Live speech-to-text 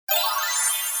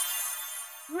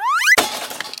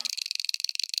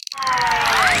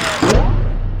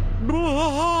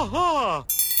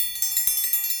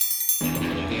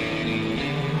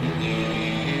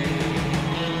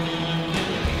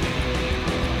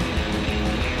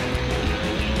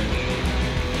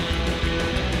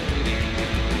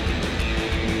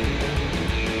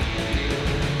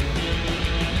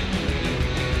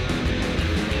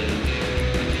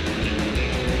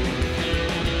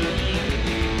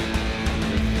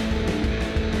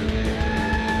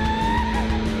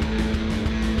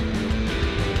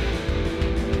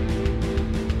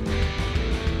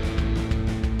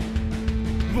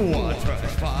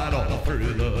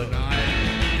through the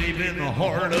night. Deep in the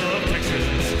heart of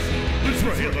Texas, the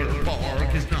trailer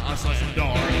park is nice and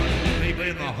dark. Deep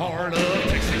in the heart of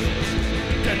Texas,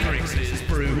 that drinks his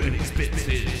brew and he spits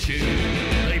his chew.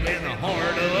 Deep in the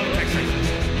heart of Texas,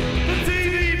 the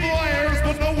TV blares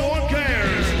but no one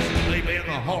cares. Deep in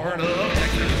the heart of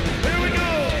Texas, here we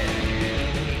go.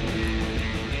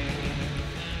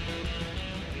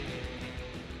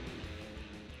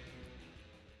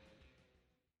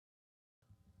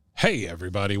 Hey,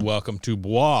 everybody. Welcome to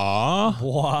Bois.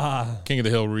 King of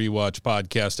the Hill Rewatch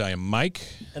Podcast. I am Mike.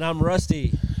 And I'm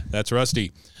Rusty. That's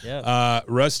Rusty. Yeah.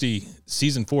 Rusty,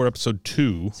 Season 4, Episode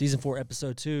 2. Season 4,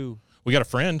 Episode 2. We got a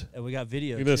friend. And we got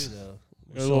video, Look at this. too, though.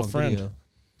 We got a little friend. Video.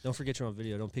 Don't forget you're on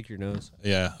video. Don't pick your nose.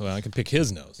 Yeah, well, I can pick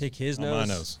his nose. Pick his Not nose?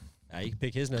 my nose. You can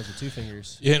pick his nose with 2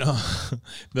 fingers. You know,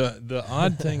 the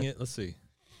odd thing is, let's see.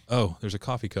 Oh, there's a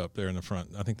coffee cup there in the front.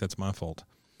 I think that's my fault.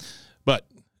 But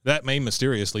that may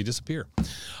mysteriously disappear.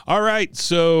 All right,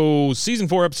 so Season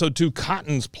 4, Episode 2,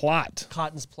 Cotton's Plot.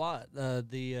 Cotton's Plot.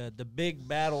 The big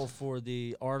battle for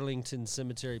the Arlington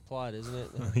Cemetery plot, isn't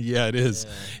it? Yeah, it is.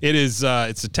 Yeah. It is.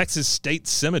 It's a Texas State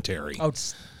Cemetery. Oh,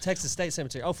 it's Texas State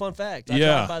Cemetery. Oh, fun fact. I Yeah.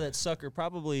 drive by that sucker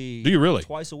probably Do you really?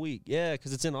 twice a week. Yeah,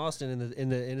 because it's in Austin,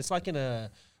 and it's like in a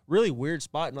really weird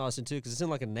spot in Austin, too, because it's in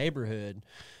like a neighborhood.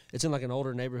 It's in like an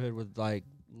older neighborhood with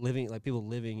people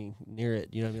living near it.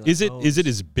 You know what I mean? Like Is it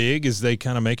as big as they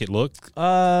kind of make it look?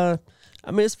 I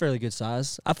mean, it's fairly good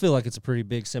size. I feel like it's a pretty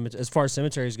big cemetery as far as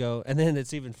cemeteries go. And then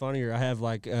it's even funnier. I have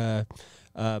like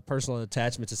personal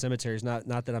attachment to cemeteries. Not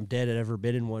that I'm dead, I'd ever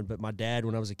been in one, but my dad,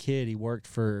 when I was a kid, he worked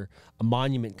for a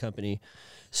monument company.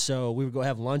 So we would go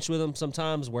have lunch with him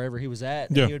sometimes wherever he was at.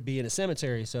 And Yeah. He would be in a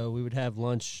cemetery, so we would have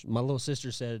lunch. My little sister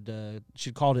said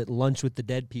she called it lunch with the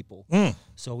dead people.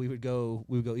 So we would go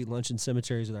eat lunch in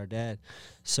cemeteries with our dad.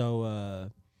 So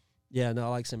yeah, no, I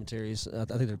like cemeteries. I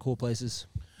think they're cool places.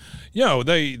 Yeah,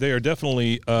 they are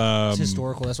definitely It's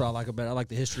historical. That's what I like about it. I like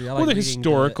the history. I like they're reading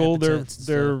historical. The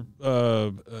They're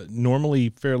epitaphs normally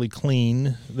fairly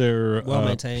clean. They're well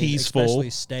maintained, peaceful. especially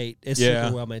state. It's Yeah,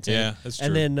 super well maintained. yeah, that's true.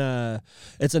 And then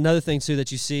it's another thing too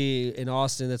that you see in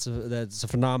Austin. That's a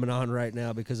phenomenon right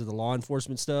now because of the law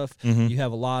enforcement stuff. Mm-hmm. You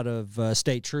have a lot of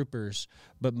state troopers,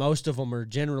 but most of them are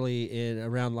generally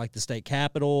around like the state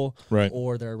capitol, Right.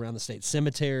 Or they're around the state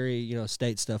cemetery. You know,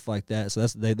 state stuff like that. So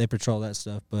they patrol that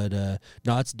stuff. But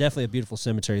no, it's definitely a beautiful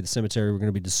cemetery. The cemetery we're going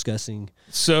to be discussing.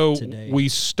 So today. we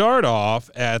start off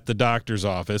at the doctor's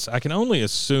office. I can only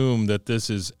assume that this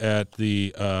is at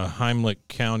the Heimlich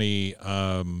County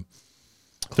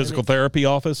physical therapy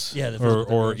office, Yeah, the physical or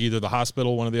therapy. either the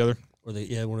hospital, one or the other. Or one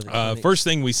of the clinics. First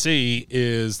thing we see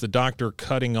is the doctor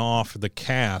cutting off the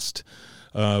cast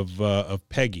of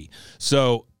Peggy.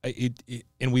 So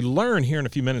and we learn here in a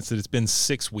few minutes that it's been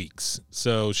 6 weeks.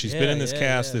 So she's been in this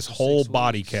cast, this for whole 6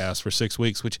 body weeks. cast for 6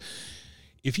 weeks, which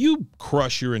if you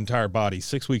crush your entire body,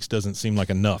 6 weeks doesn't seem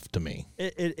like enough to me.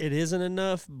 It isn't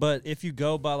enough, but if you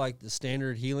go by like the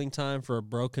standard healing time for a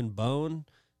broken bone,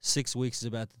 6 weeks is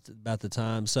about the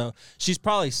time. So she's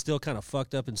probably still kind of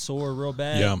fucked up and sore real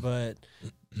bad. Yeah. But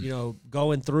you know,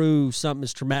 going through something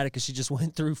as traumatic as she just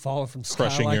went through, falling from the sky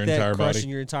Crushing like your that, entire body. crushing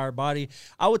your entire body.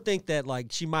 I would think that like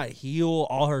she might heal,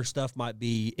 all her stuff might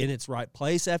be in its right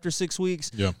place after 6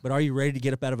 weeks. Yeah. But are you ready to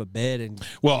get up out of a bed and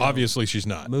Well, you know, obviously she's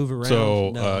not. move around?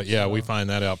 So, No, yeah, so- we find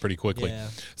that out pretty quickly. Yeah.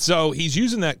 So he's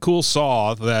using that cool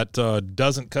saw that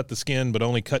doesn't cut the skin but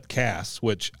only cut casts,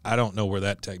 which I don't know where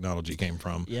that technology came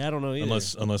from. Yeah, I don't know either.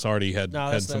 Unless Artie had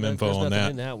some info there's on nothing that.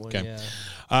 in that one, Okay.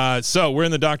 yeah. So we're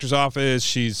in the doctor's office.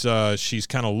 She's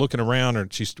kind of looking around, or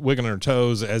she's wiggling her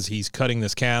toes as he's cutting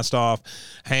this cast off.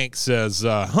 Hank says,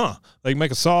 they can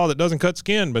make a saw that doesn't cut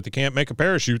skin, but they can't make a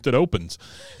parachute that opens.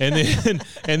 And then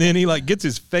and then he like gets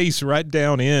his face right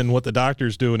down in what the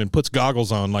doctor's doing and puts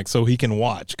goggles on like so he can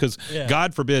watch, because Yeah.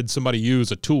 God forbid somebody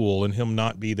use a tool and him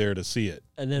not be there to see it.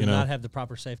 And then you know? not have the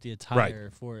proper safety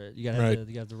attire for it. You got to Right.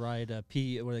 have the right what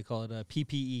do they call it?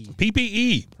 PPE,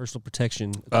 PPE. personal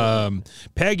protection.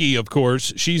 Peggy, of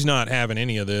course, she's not having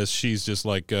any of this. She's just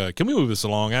like, can we move this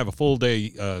along? I have a full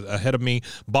day ahead of me.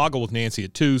 Boggle with Nancy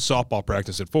at 2, softball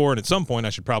practice at 4, and at some point I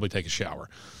should probably take a shower.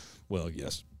 Well,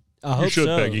 yes. I hope should,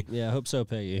 so. Peggy. Yeah, I hope so,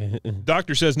 Peggy.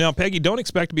 Doctor says, now, Peggy, don't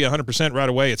expect to be 100% right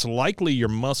away. It's likely your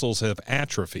muscles have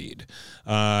atrophied.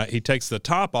 He takes the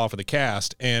top off of the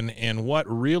cast, and what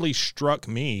really struck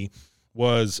me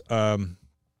was,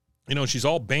 she's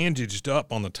all bandaged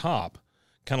up on the top,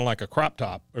 kind of like a crop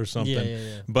top or something.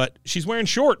 Yeah. But she's wearing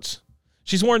shorts.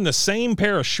 She's wearing the same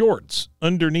pair of shorts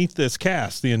underneath this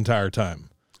cast the entire time.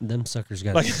 Them suckers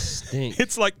got Like, to stink.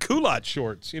 It's like culotte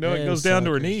shorts, you know. It Them goes down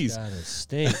to her suckers knees. Gotta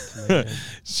stink, man.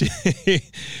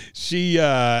 she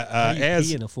How do you as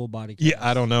pee in a full body cast? yeah,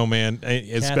 I don't know, man.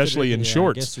 Especially Cathetered? in Yeah,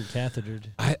 shorts. I guess you're cathetered.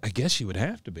 I guess you would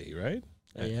have to be, right?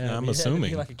 Yeah, I'm it'd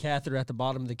assuming. be like a catheter at the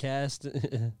bottom of the cast,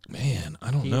 Man,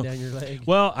 I don't peeing know. down your leg.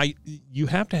 Well, you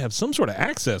have to have some sort of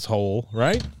access hole,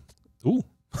 right? Ooh,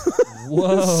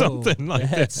 Whoa, something like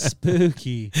that's that.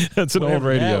 spooky. That's an old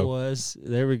Whatever that radio. was.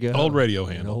 There we go. Old radio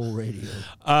An handle. old radio.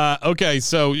 Okay,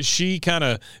 so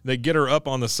they get her up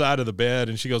on the side of the bed,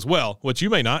 and she goes, well, what you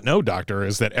may not know, doctor,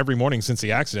 is that every morning since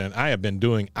the accident, I have been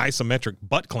doing isometric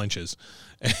butt clenches.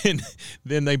 And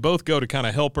then they both go to kind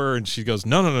of help her, and she goes,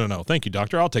 no, thank you,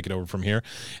 doctor. I'll take it over from here.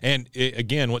 And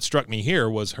again, what struck me here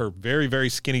was her very, very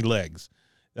skinny legs.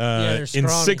 they're In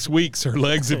scrawny. 6 weeks, her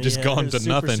legs have just Yeah, gone they're to super,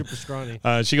 nothing. super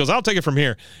scrawny. She goes, I'll take it from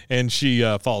here. And she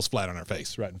falls flat on her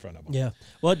face right in front of him. Yeah.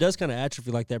 Well, it does kind of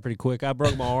atrophy like that pretty quick. I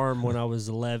broke my arm when I was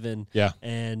 11. Yeah.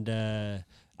 And I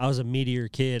was a meteor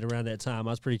kid around that time.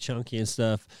 I was pretty chunky and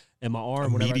stuff. And my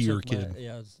arm, whenever meteor I took kid.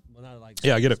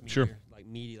 Yeah, I get it. meteor, Sure. Like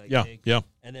meaty, like Yeah, big. yeah.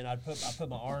 And then I put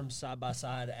my arms side by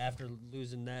side after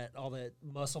losing all that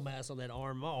muscle mass on that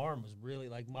arm. My arm was really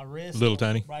like my wrist, Little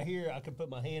tiny. right here. I could put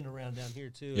my hand around down here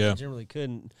too. Yeah. I generally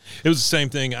couldn't. It was the same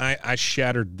thing. I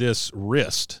shattered this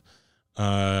wrist.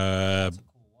 A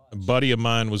buddy of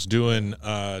mine was doing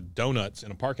donuts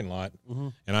in a parking lot,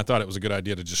 and I thought it was a good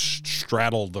idea to just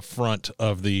straddle the front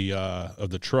of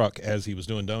the truck as he was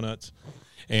doing donuts.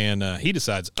 And he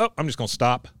decides, I'm just going to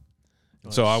stop.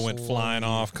 So I went flying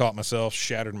off, caught myself,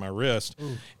 shattered my wrist.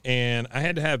 And I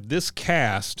had to have this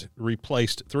cast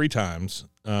replaced 3 times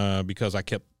because I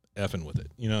kept effing with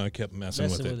it. You know, I kept messing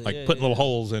with it. Like putting little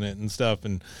holes in it and stuff.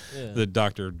 And the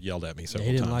doctor yelled at me several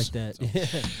He didn't times. like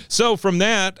that. So from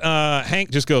that,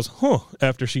 Hank just goes,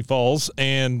 after she falls,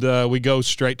 and we go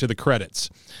straight to the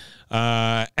credits.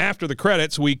 After the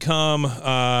credits, we come,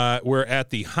 we're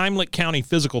at the Heimlich County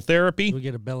Physical Therapy. We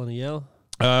get a bell and a yell.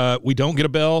 We don't get a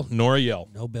bell nor a yell.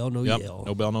 No bell, no Yep, yell.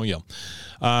 no bell, no yell.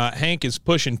 Hank is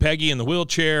pushing Peggy in the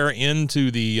wheelchair into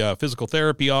the physical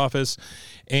therapy office,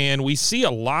 and we see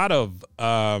a lot of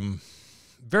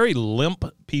very limp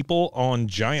people on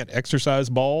giant exercise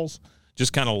balls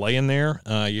just kind of laying there.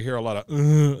 You hear a lot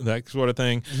of that sort of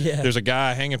thing. Yeah. There's a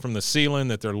guy hanging from the ceiling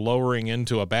that they're lowering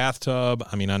into a bathtub.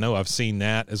 I mean, I know I've seen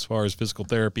that as far as physical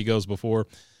therapy goes before.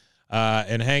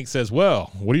 And Hank says,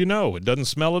 well, what do you know? It doesn't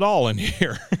smell at all in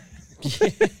here.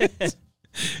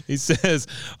 He says,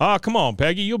 come on,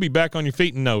 Peggy. You'll be back on your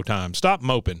feet in no time. Stop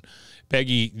moping.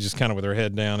 Peggy, just kind of with her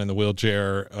head down in the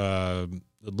wheelchair,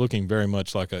 looking very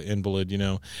much like an invalid, you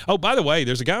know. Oh, by the way,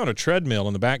 there's a guy on a treadmill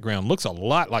in the background. Looks a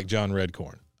lot like John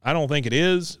Redcorn. I don't think it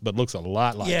is, but looks a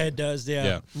lot like Yeah, him. it does.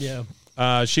 Yeah.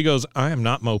 She goes, I am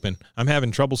not moping. I'm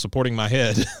having trouble supporting my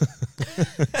head.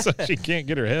 So she can't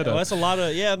get her head Well, up. that's a lot of,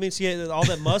 I mean, she had all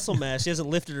that muscle mass. She hasn't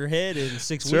lifted her head in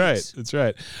 6 That's right. weeks. That's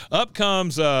right. Up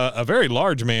comes a very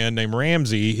large man named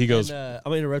Ramsey. He goes, And, I'm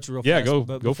going to interrupt you real Yeah, fast. go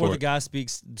before for the it. guy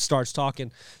starts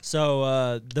talking.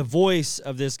 So the voice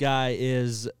of this guy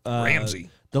is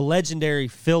Ramsey. the legendary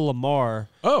Phil Lamar.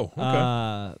 oh,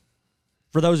 okay.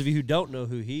 For those of you who don't know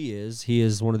who he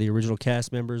is one of the original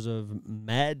cast members of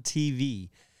Mad TV.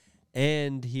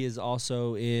 And he is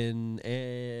also in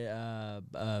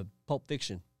Pulp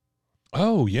Fiction.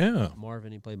 Oh, yeah.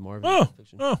 Marvin, he played Marvin in Oh, Pulp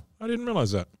Fiction. I didn't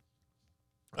realize that.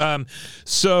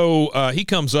 So he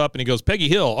comes up and he goes, Peggy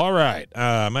Hill, all right,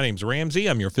 my name's Ramsey.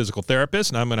 I'm your physical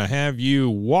therapist, and I'm going to have you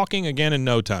walking again in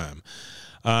no time.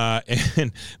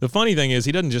 And the funny thing is,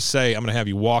 he doesn't just say, I'm going to have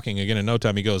you walking again in no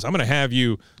time. He goes, I'm going to have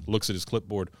you, looks at his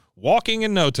clipboard, walking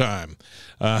in no time.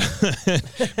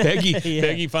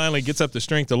 Peggy finally gets up the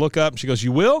strength to look up, and she goes,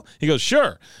 you will? He goes,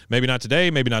 sure. Maybe not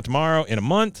today, maybe not tomorrow, in a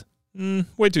month.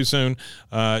 Way too soon.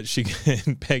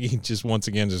 Peggy just once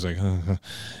again just like,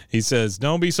 he says,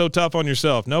 don't be so tough on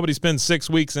yourself. Nobody spends 6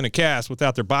 weeks in a cast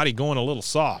without their body going a little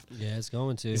soft. Yeah, it's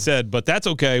going to. He said, but that's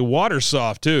okay. Water's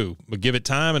soft too, but give it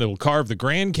time and it'll carve the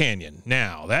Grand Canyon.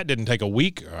 Now, that didn't take a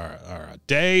week or a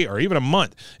day or even a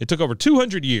month. It took over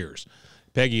 200 years.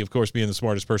 Peggy, of course, being the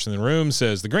smartest person in the room,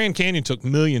 says the Grand Canyon took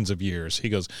millions of years. He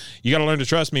goes, you got to learn to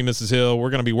trust me, Mrs. Hill. We're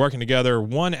going to be working together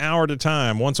 1 hour at a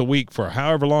time, once a week, for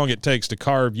however long it takes to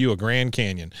carve you a Grand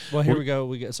Canyon. Well, here we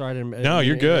go. Sorry, I didn't No,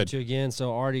 you're good. interrupt you again.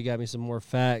 So Artie got me some more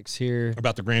facts here.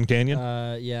 About the Grand Canyon?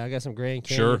 Yeah, I got some Grand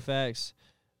Canyon Sure. facts.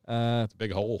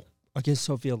 Big hole. I guess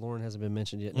Sophia Loren hasn't been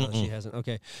mentioned yet. No, she hasn't.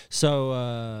 Okay.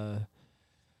 So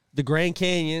the Grand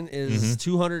Canyon is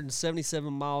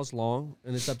 277 miles long,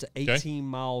 and it's up to 18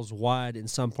 miles wide in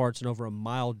some parts and over a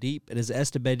mile deep. It is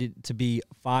estimated to be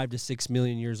 5 to 6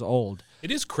 million years old. It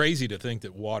is crazy to think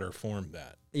that water formed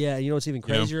that. Yeah, you know what's even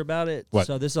crazier about it? What?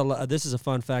 So this is a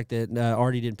fun fact that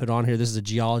Artie didn't put on here. This is a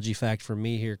geology fact for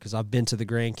me here because I've been to the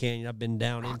Grand Canyon. I've been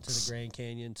down into the Grand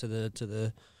Canyon to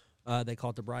the they call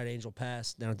it the Bright Angel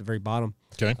Pass down at the very bottom.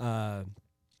 Okay.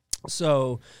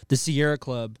 So the Sierra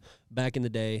Club back in the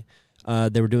day,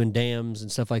 they were doing dams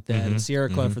and stuff like that. Mm-hmm. The Sierra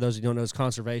Club, for those who don't know, is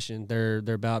conservation. They're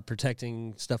about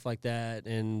protecting stuff like that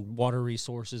and water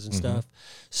resources and stuff.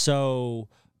 So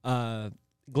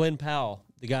Glen Powell,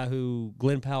 the guy who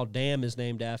Glen Powell Dam is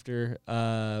named after,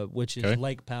 which is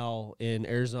Lake Powell in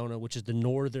Arizona, which is the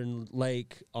northern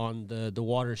lake on the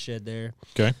watershed there.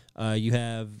 Okay. You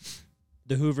have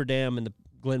the Hoover Dam and the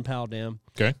Glen Powell Dam.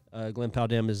 Okay. Glen Powell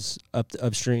Dam is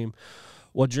upstream.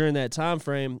 Well, during that time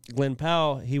frame, Glen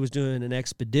Powell, he was doing an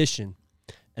expedition,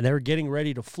 and they were getting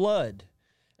ready to flood,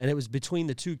 and it was between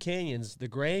the two canyons, the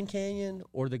Grand Canyon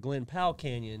or the Glen Powell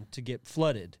Canyon, to get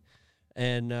flooded,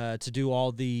 and to do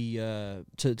all the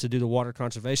to do the water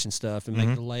conservation stuff and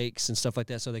make the lakes and stuff like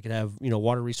that, so they could have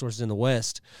water resources in the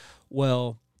west.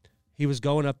 Well, he was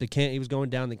going up he was going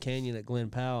down the canyon at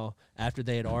Glen Powell after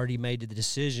they had already made the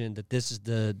decision that this is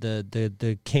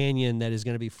the canyon that is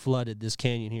going to be flooded. This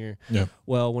canyon here. Yeah.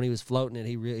 Well, when he was floating it,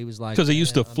 he was like, Because they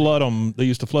used to flood them. They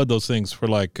used to flood those things for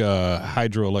like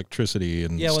hydroelectricity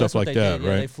and stuff like that, Yeah,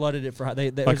 right? they flooded it for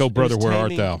they Like, oh brother, where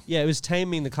art thou? Yeah, it was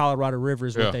taming the Colorado River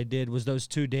is what Yeah. they did. Was those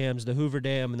two dams, the Hoover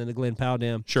Dam and then the Glen Powell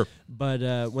Dam. Sure.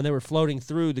 But when they were floating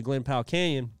through the Glen Powell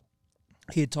Canyon,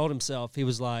 he had told himself, he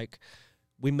was like,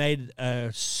 we made a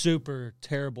super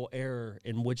terrible error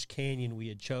in which canyon we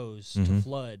had chose to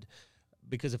flood,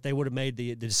 because if they would have made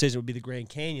the decision, it would be the Grand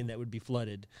Canyon that would be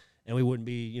flooded, and we wouldn't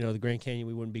be, the Grand Canyon,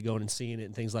 we wouldn't be going and seeing it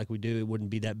and things like we do. It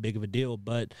wouldn't be that big of a deal.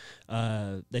 But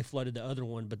they flooded the other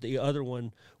one. But the other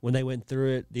one, when they went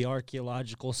through it, the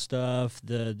archaeological stuff,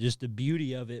 just the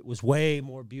beauty of it was way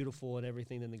more beautiful and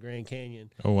everything than the Grand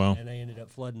Canyon. Oh, wow. And they ended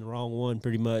up flooding the wrong one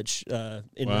pretty much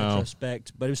in Wow.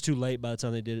 retrospect. But it was too late by the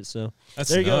time they did it. So That's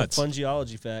there you nuts. go. Fun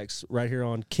geology facts right here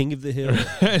on King of the Hill.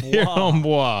 Here Wow. on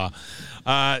Bois.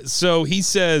 So he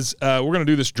says, we're going to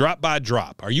do this drop by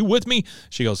drop. Are you with me?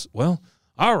 She goes, well,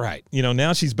 all right.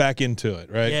 Now she's back into it,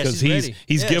 right? Yeah, Because she's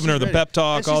he's ready. giving her the ready. pep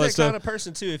talk, And all that she's that kind stuff. of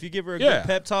person too. If you give her a Yeah. good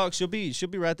pep talk, she'll be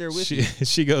right there with you.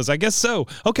 She goes, I guess so.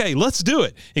 Okay, let's do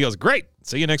it. He goes, great.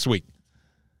 See you next week.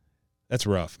 That's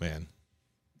rough, man.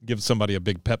 Give somebody a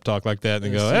big pep talk like that and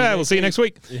then Yeah, go, see you we'll next see you next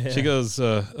week. Yeah. She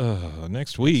goes,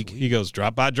 next week. He goes,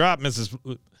 drop by drop,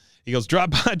 Mrs. He goes, drop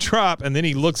by drop, and then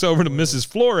he looks over to Mrs.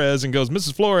 Flores and goes,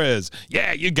 Mrs. Flores,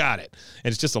 yeah, you got it.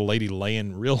 And it's just a lady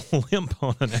laying real limp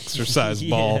on an exercise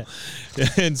ball.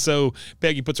 And so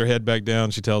Peggy puts her head back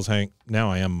down. She tells Hank, now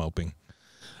I am moping.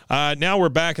 Now we're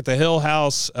back at the Hill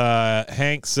House.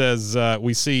 Hank says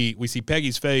we see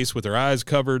Peggy's face with her eyes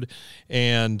covered,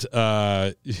 and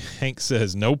Hank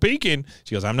says, no peeking.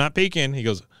 She goes, I'm not peeking. He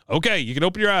goes, okay, you can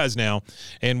open your eyes now.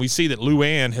 And we see that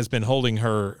Luann has been holding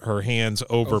her hands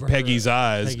over Peggy's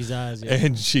eyes. Peggy's eyes, yeah.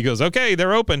 And she goes, okay,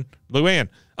 they're open. Luann,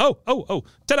 oh,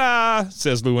 ta-da,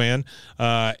 says Luann.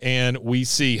 And we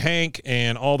see Hank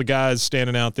and all the guys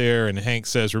standing out there, and Hank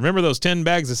says, remember those 10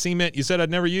 bags of cement you said I'd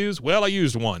never use? Well, I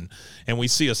used one. And we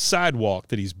see a sidewalk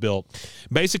that he's built.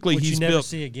 Basically, Which he's you never built.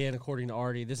 see again, according to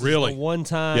Artie. This Really? is the one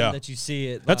time Yeah. that you see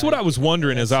it. That's what I was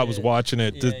wondering as I that's was it. watching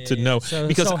it to know. So,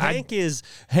 because so I,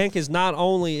 Hank is not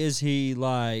only is he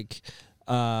like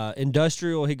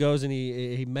industrial, he goes and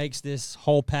he makes this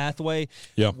whole pathway.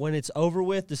 Yeah. When it's over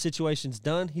with, the situation's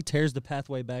done, he tears the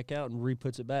pathway back out and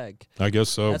re-puts it back. I guess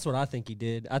so. That's what I think he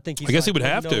did. I think he's I guess he like, would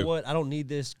well, have you know to. What? I don't need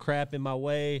this crap in my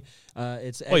way.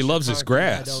 It's Well, he extra loves his concrete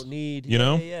grass. I don't need. You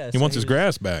know? Yeah. He wants his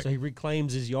grass back. So he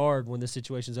reclaims his yard when the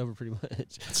situation's over, pretty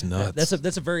much. That's nuts.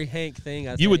 That's a very Hank thing.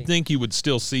 I You think. would think you would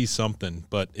still see something,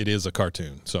 but it is a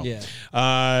cartoon. So, Yeah.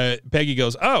 Peggy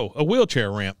goes, "Oh, a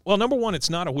wheelchair ramp." Well, number one, it's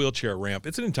not a wheelchair ramp;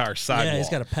 it's an entire sidewalk. Yeah, he's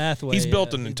got a pathway. He's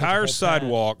built an He's built a entire whole path.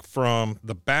 sidewalk from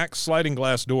the back sliding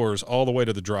glass doors all the way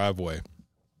to the driveway.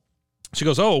 She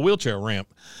goes, "Oh, a wheelchair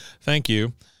ramp. Thank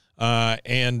you."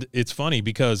 And it's funny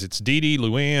because it's Dee Dee,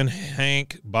 Luann,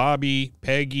 Hank, Bobby,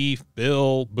 Peggy,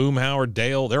 Bill, Boomhauer,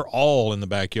 Dale. They're all in the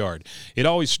backyard. It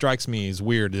always strikes me as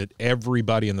weird that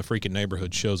everybody in the freaking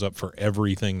neighborhood shows up for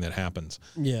everything that happens.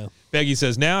 Yeah. Peggy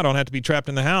says, now I don't have to be trapped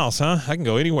in the house, huh? I can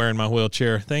go anywhere in my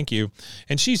wheelchair. Thank you.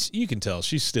 And you can tell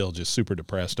she's still just super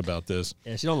depressed about this.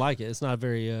 Yeah, she don't like it. It's not a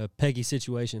very Peggy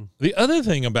situation. The other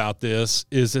thing about this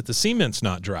is that the cement's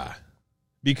not dry.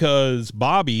 Because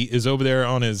Bobby is over there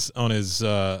on his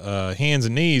hands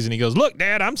and knees, and he goes, "Look,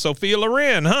 Dad, I'm Sophia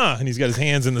Loren, huh?" And he's got his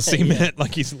hands in the cement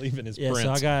like he's leaving his Yeah,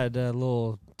 prints. so I got a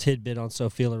little tidbit on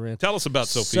Sophia Loren. Tell us about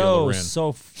Sophia Loren.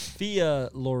 Sophia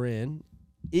Loren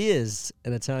is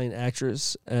an Italian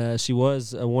actress. She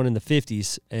was one in the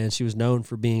 50s, and she was known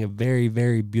for being a very,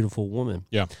 very beautiful woman.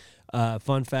 Yeah.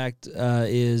 Fun fact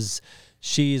is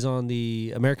she is on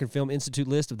the American Film Institute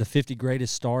list of the 50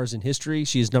 greatest stars in history.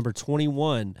 She is number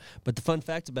 21. But the fun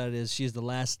fact about it is she is the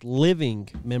last living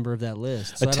member of that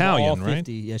list. So Italian, out of all 50,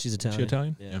 right? Yeah, she's Italian. She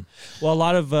Italian? Yeah. Well, a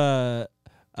lot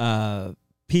of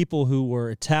people who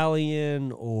were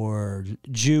Italian or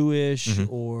Jewish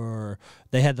or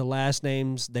they had the last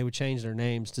names, they would change their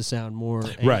names to sound more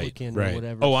Anglican or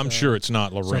whatever. Oh, I'm sure it's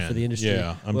not Loren. So for the industry.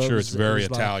 Yeah, I'm sure it's very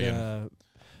Italian.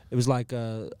 It was like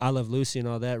I Love Lucy and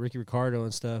all that, Ricky Ricardo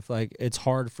and stuff. Like it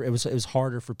was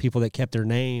harder for people that kept their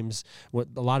names. What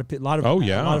a lot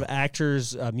of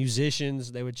actors,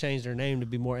 musicians, they would change their name to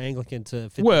be more Anglican to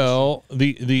fit. Well,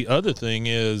 the other thing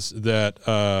is that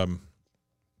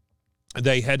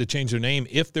they had to change their name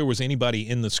if there was anybody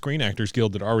in the Screen Actors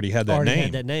Guild that already had that name.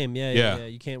 Had that name, yeah.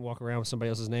 You can't walk around with somebody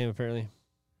else's name apparently.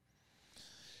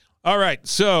 All right,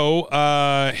 so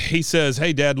he says,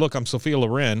 "Hey, Dad, look, I'm Sophia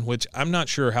Loren," which I'm not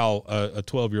sure how a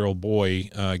 12-year-old boy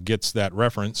gets that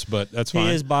reference, but that's fine.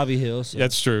 He is Bobby Hill, so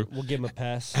that's true. We'll give him a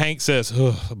pass. Hank says,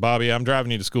 "Bobby, I'm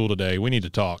driving you to school today. We need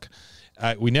to talk."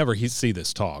 We never see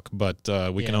this talk, but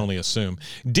we can only assume.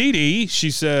 Dee Dee, she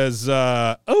says,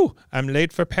 "Oh, I'm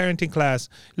late for parenting class.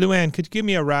 Luann, could you give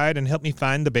me a ride and help me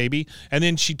find the baby?" And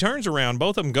then she turns around.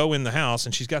 Both of them go in the house,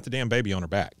 and she's got the damn baby on her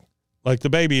back. Like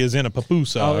the baby is in a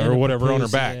papusa or whatever on her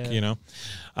back, you know.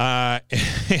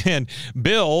 And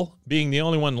Bill, being the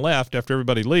only one left after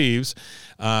everybody leaves,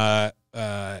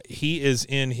 he is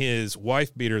in his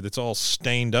wife beater that's all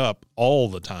stained up all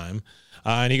the time.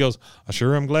 And he goes, "I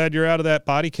sure am glad you're out of that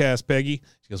body cast, Peggy."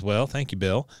 She goes, "Well, thank you,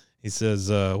 Bill." He says,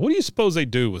 "What do you suppose they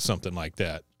do with something like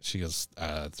that?" She goes,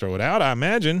 "Throw it out, I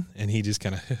imagine." And he just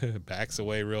kind of backs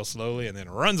away real slowly and then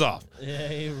runs off. Yeah,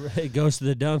 he goes to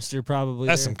the dumpster probably.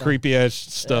 That's some creepy-ass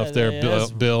stuff there,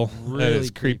 Bill. Really that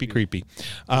is creepy.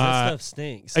 That stuff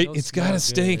stinks. It's got to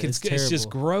stink. It's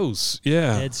just gross.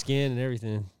 Yeah. Dead skin and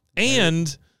everything.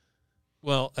 And,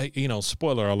 well,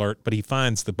 spoiler alert, but he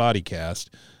finds the body cast.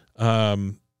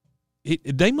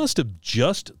 They must have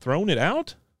just thrown it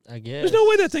out. I guess. There's no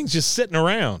way that thing's just sitting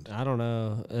around. I don't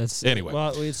know. Anyway.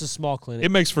 Well, it's a small clinic. It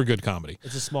makes for good comedy.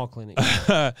 It's a small clinic.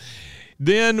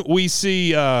 Then we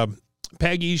see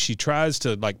Peggy. She tries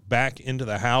to back into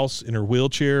the house in her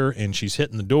wheelchair, and she's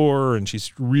hitting the door, and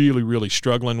she's really, really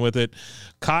struggling with it.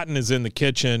 Cotton is in the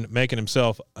kitchen making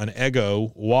himself an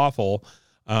Eggo waffle,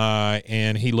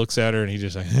 and he looks at her, and he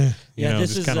just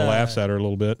just kind of laughs at her a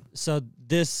little bit. So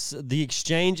the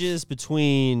exchanges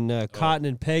between Cotton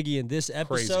and Peggy in this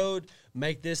episode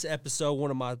make this episode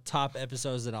one of my top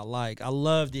episodes that I like. I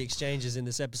love the exchanges in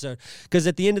this episode because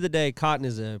at the end of the day, Cotton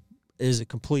is a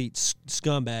complete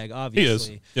scumbag. Obviously,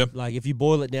 he is. Yep. Like if you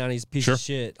boil it down, he's a piece of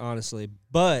shit. Honestly,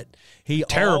 but he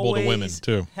terrible to women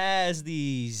too. Has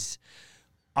these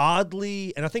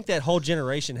oddly, and I think that whole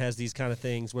generation has these kind of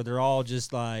things where they're all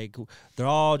just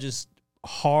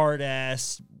hard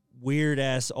ass, weird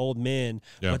ass old men,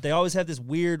 but they always have this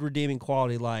weird redeeming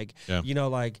quality, like they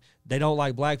don't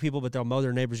like black people, but they'll mow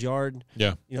their neighbor's yard.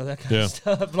 Yeah, that kind of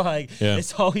stuff.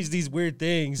 It's always these weird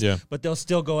things. Yeah. But they'll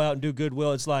still go out and do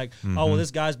goodwill. It's like, oh well,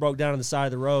 this guy's broke down on the side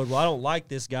of the road. Well, I don't like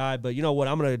this guy, but you know what?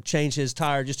 I'm going to change his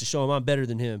tire just to show him I'm better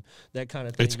than him. That kind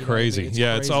of thing. It's crazy. It's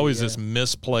crazy. It's always this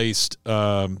misplaced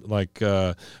friendship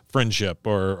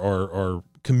or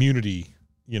community.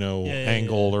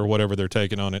 Angle or whatever they're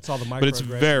taking on it. It's all the but it's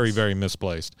very, very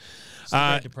misplaced. The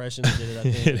Great Depression did it, I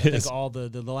think. I think all the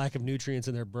lack of nutrients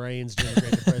in their brains during the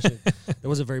Great Depression. There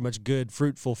wasn't very much good,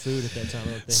 fruitful food at that time,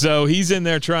 I don't think. So he's in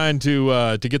there trying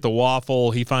to get the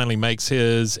waffle. He finally makes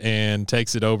his and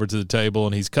takes it over to the table,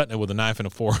 and he's cutting it with a knife and a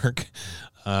fork.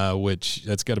 Which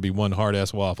that's got to be one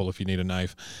hard-ass waffle if you need a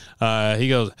knife. He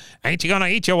goes, "Ain't you going to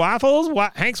eat your waffles,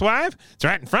 Hank's wife? It's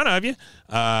right in front of you."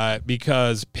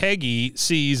 Because Peggy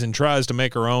sees and tries to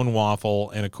make her own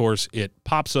waffle, and, of course, it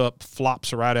pops up,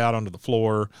 flops right out onto the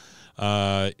floor.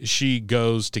 She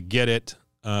goes to get it.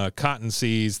 Cotton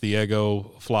sees the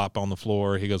Eggo flop on the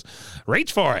floor. He goes,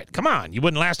 "Reach for it. Come on. You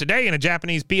wouldn't last a day in a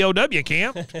Japanese POW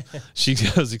camp." She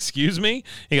goes, "Excuse me?"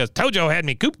 He goes, "Tojo had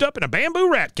me cooped up in a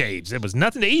bamboo rat cage. There was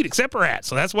nothing to eat except rats,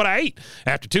 so that's what I ate.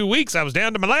 After 2 weeks, I was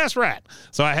down to my last rat,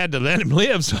 so I had to let him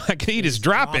live so I could eat his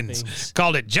droppings.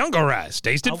 Called it jungle rice.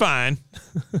 Tasted fine."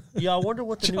 Yeah, I wonder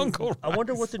what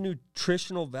the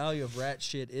nutritional value of rat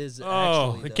shit is.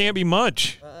 Actually, it can't be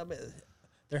much.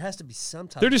 There has to be some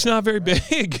type. They're just not very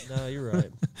big. No, you're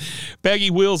right. Peggy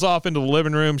wheels off into the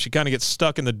living room. She kind of gets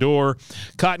stuck in the door.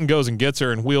 Cotton goes and gets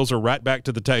her and wheels her right back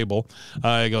to the table.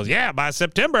 He goes, yeah, by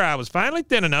September, I was finally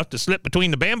thin enough to slip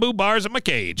between the bamboo bars of my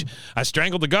cage. I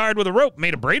strangled the guard with a rope,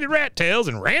 made of braided rat tails,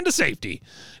 and ran to safety.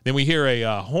 Then we hear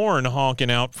a horn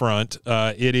honking out front.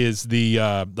 It is the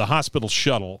hospital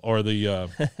shuttle or the.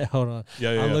 Hold on.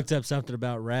 Yeah, I looked up something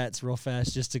about rats real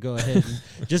fast just to go ahead and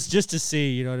just to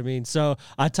see. You know what I mean? So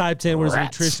I typed in what is the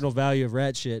nutritional value of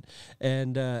rat shit,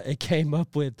 and it came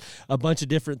up with a bunch of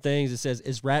different things. It says,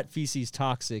 is rat feces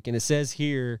toxic? And it says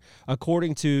here,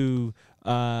 according to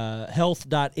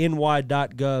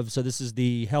health.ny.gov, so this is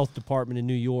the health department in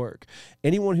New York,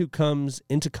 anyone who comes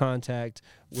into contact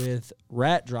with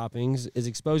rat droppings is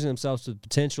exposing themselves to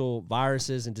potential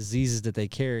viruses and diseases that they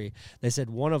carry. They said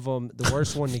one of them, the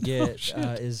worst one to get,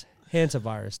 is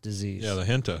hantavirus disease. Yeah, the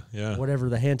henta. Yeah. Whatever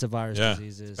the hantavirus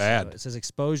disease is. Bad. So it says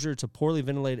exposure to poorly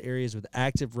ventilated areas with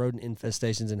active rodent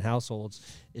infestations in households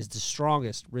is the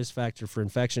strongest risk factor for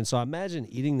infection. So I imagine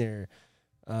eating their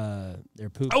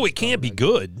poop. Oh, it can't be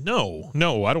good. No,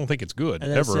 I don't think it's good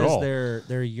and ever at all.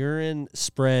 Their urine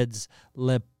spreads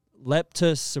whatever.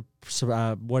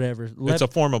 It's a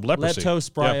form of leprosy.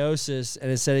 Leptospirosis,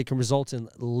 and it said it can result in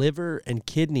liver and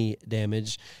kidney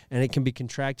damage, and it can be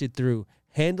contracted through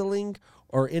handling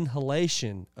or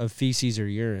inhalation of feces or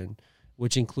urine,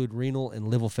 which include renal and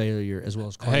liver failure as well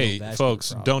as cardiovascular Hey, folks,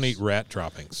 problems. don't eat rat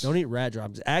droppings. Don't eat rat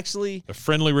droppings. Actually, A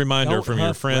friendly reminder don't from your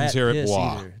huff friends rat here at piss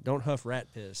WA. either. Don't huff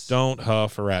rat piss. Don't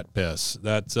huff rat piss.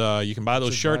 That's you can buy those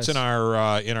That's shirts in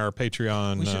advice. our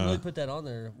Patreon. We should really put that on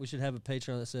there. We should have a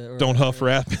Patreon that says, Don't huff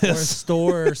rat or a piss.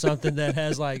 store or something that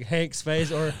has like Hank's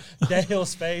face or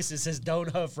Dale's face. It says "Don't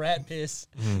huff rat piss."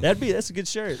 That's a good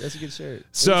shirt. That's a good shirt.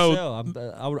 So-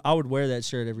 I would wear that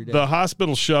shirt every day. The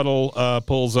hospital shuttle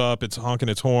pulls up. It's honking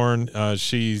its horn.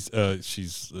 She's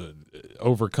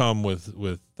overcome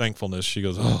with thankfulness. She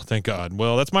goes, "Oh, thank God."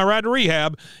 Well, that's my ride to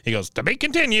rehab. He goes, "To be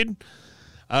continued."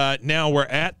 Now we're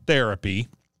at therapy.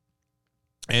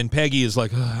 And Peggy is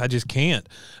like, I just can't.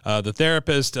 The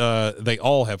therapist, they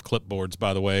all have clipboards,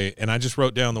 by the way. And I just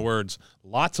wrote down the words,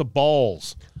 lots of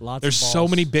balls. There's so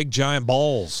many big, giant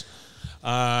balls.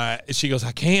 She goes,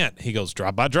 I can't. He goes,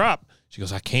 drop by drop. She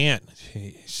goes, I can't.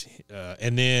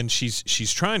 And then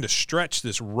she's trying to stretch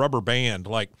this rubber band.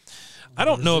 Like, I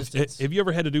don't know if have you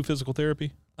ever had to do physical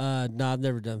therapy? No, I've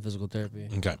never done physical therapy.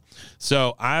 Okay.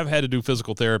 So I've had to do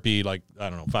physical therapy like, I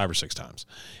don't know, 5 or 6 times.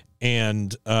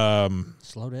 And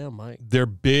Slow down, Mike. they're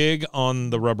big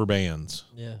on the rubber bands.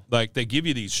 Yeah. Like they give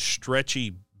you these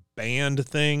stretchy band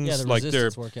things. Yeah, the like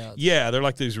resistance they're workouts. Yeah, they're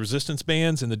like these resistance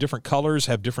bands, and the different colors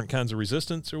have different kinds of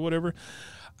resistance or whatever.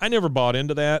 I never bought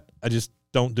into that. I just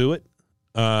don't do it.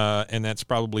 And that's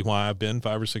probably why I've been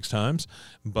 5 or 6 times.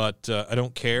 But I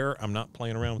don't care. I'm not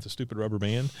playing around with the stupid rubber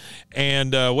band.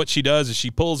 And what she does is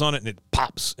she pulls on it and it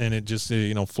pops and it just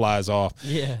flies off.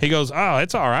 Yeah. He goes, "Oh,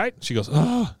 it's all right." She goes,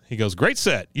 "Oh." He goes, "Great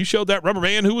set. You showed that rubber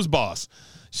band who was boss."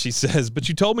 She says, "But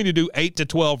you told me to do 8 to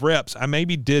 12 reps. I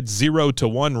maybe did 0 to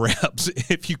 1 reps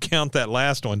if you count that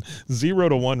last one. 0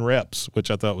 to 1 reps," which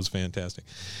I thought was fantastic.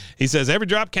 He says, "Every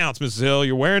drop counts, Mrs. Hill.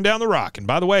 You're wearing down the rock. And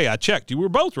by the way, I checked. You were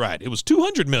both right. It was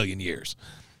 200 million years."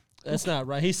 That's not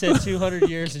right. He said 200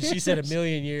 years, and she said a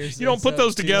million years. You don't put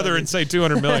those together and say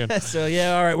 200 million. So,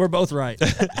 yeah, all right, we're both right.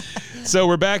 So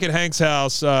we're back at Hank's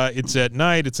house. It's at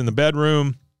night. It's in the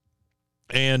bedroom.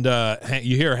 And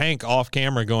you hear Hank off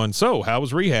camera going, "So, how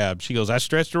was rehab?" She goes, "I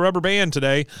stretched a rubber band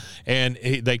today." And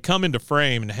they come into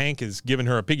frame, and Hank is giving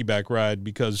her a piggyback ride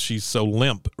because she's so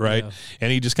limp, right? Yeah.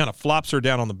 And he just kind of flops her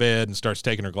down on the bed and starts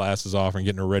taking her glasses off and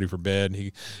getting her ready for bed.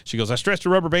 And she goes, "I stretched a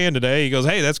rubber band today." He goes,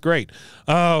 "Hey, that's great."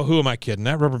 "Oh, who am I kidding?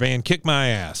 That rubber band kicked my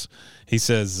ass." He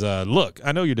says, "Look,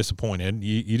 I know you're disappointed.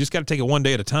 You just got to take it one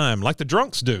day at a time, like the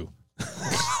drunks do."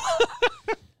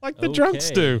 Like the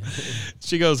drunks do.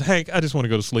 She goes, "Hank, I just want to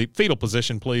go to sleep. Fetal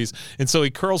position, please." And so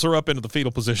he curls her up into the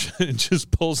fetal position and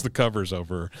just pulls the covers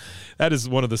over her. That is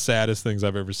one of the saddest things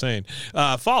I've ever seen.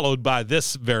 Followed by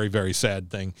this very, very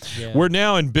sad thing. Yeah. We're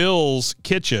now in Bill's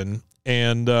kitchen,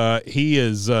 and he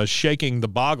is shaking the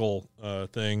boggle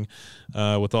thing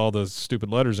with all the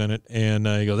stupid letters in it. And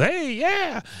he goes, "Hey,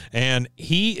 yeah." And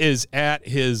he is at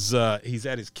his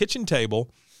kitchen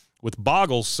table with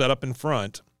boggles set up in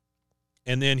front.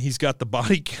 And then he's got the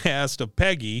body cast of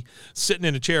Peggy sitting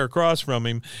in a chair across from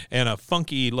him, and a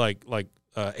funky like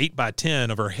 8x10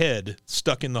 of her head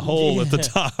stuck in the hole at the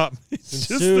top. It's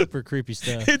just super creepy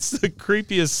stuff. It's the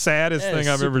creepiest, saddest Yeah, thing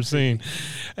I've super ever seen.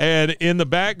 And in the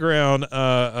background,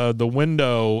 the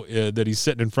window that he's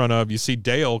sitting in front of, you see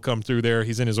Dale come through there.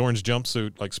 He's in his orange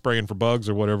jumpsuit, like spraying for bugs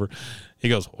or whatever. He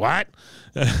goes, "What?"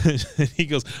 He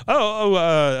goes,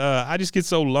 I just get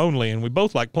so lonely, and we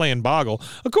both like playing Boggle.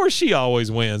 Of course, she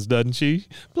always wins, doesn't she?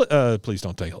 Please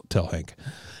don't tell Hank.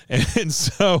 And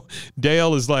so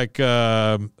Dale is like,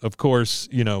 of course,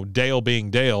 Dale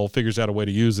being Dale, figures out a way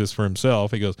to use this for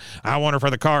himself. He goes, "I want her for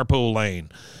the carpool lane."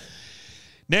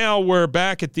 Now we're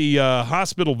back at the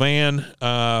hospital van.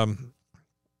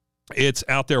 It's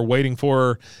out there waiting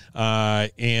for her,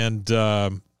 and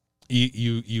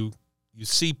you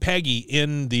see Peggy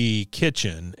in the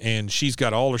kitchen, and she's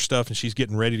got all her stuff, and she's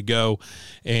getting ready to go,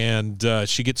 and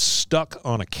she gets stuck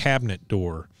on a cabinet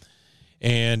door.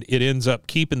 And it ends up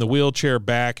keeping the wheelchair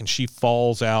back, and she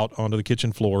falls out onto the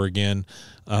kitchen floor again.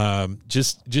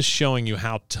 Just showing you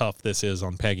how tough this is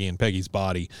on Peggy and Peggy's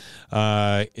body.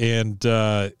 And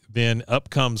then up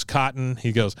comes Cotton.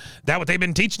 He goes, "That what they've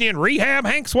been teaching you in rehab,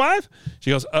 Hank's wife?" She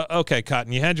goes, "Okay,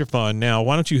 Cotton, you had your fun. Now,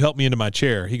 why don't you help me into my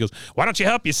chair?" He goes, "Why don't you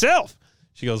help yourself?"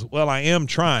 She goes, "Well, I am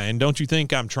trying. Don't you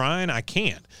think I'm trying? I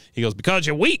can't." He goes, "Because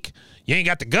you're weak. You ain't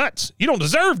got the guts. You don't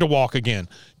deserve to walk again."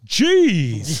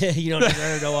 Jeez. Yeah, you don't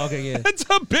deserve to walk again. That's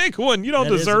a big one. You don't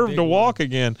deserve to walk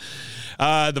again.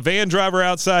 The van driver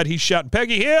outside, he's shouting,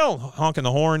 "Peggy Hill," honking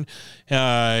the horn.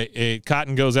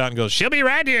 Cotton goes out and goes, "She'll be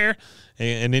right here."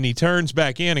 And then he turns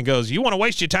back in and goes, "You want to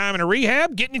waste your time in a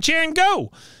rehab? Get in your chair and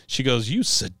go." She goes, "You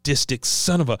sadistic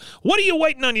son of a... What are you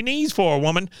waiting on your knees for,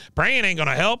 woman? Praying ain't going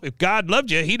to help. If God loved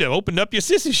you, he'd have opened up your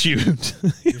sissy chute."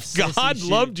 If God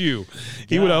loved you,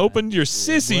 he would have opened your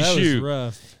sissy chute.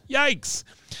 Rough. Yikes.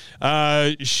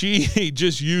 She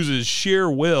just uses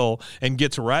sheer will and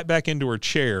gets right back into her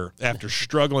chair after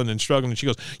struggling and struggling. And she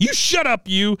goes, "You shut up,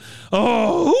 you."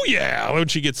 Oh, yeah. When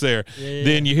she gets there,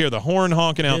 then you hear the horn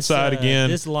honking outside again.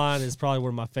 This line is probably one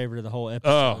of my favorite of the whole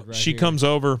episode. She comes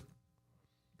over.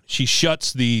 She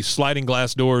shuts the sliding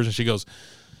glass doors, and she goes,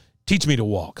 "Teach me to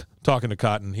walk." Talking to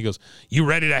Cotton. He goes, "You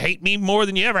ready to hate me more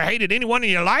than you ever hated anyone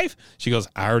in your life?" She goes,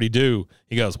 "I already do."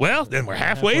 He goes, "Well, then we're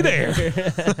halfway there."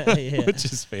 Which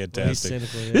is fantastic.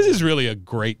 This is really a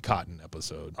great Cotton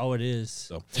episode. Oh, it is.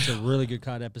 So it's a really good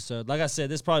Cotton episode. Like I said,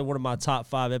 this is probably one of my top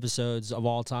 5 episodes of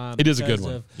all time. It is a good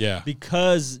one. Yeah.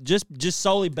 Because just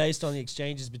solely based on the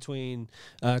exchanges between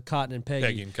Cotton and Peggy.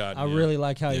 Peggy and Cotton. I really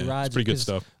like how he rides. It's pretty good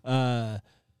stuff.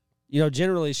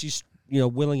 Generally she's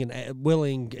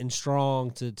willing and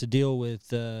strong to deal with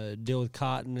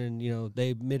Cotton, and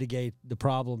they mitigate the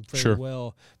problem fairly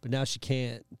well. But now she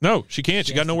can't. No, she can't.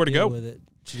 She got nowhere to go with it.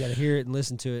 She got to hear it and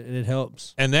listen to it, and it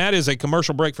helps. And that is a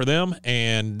commercial break for them.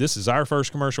 And this is our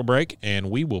first commercial break, and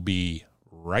we will be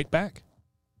right back.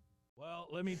 Well,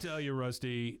 let me tell you,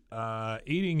 Rusty,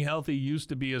 eating healthy used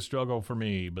to be a struggle for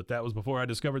me, but that was before I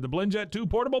discovered the BlendJet 2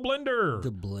 portable blender.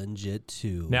 The BlendJet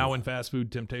 2. Now when fast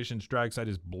food temptation strikes, I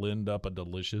just blend up a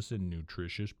delicious and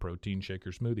nutritious protein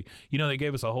shaker smoothie. They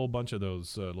gave us a whole bunch of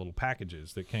those little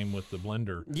packages that came with the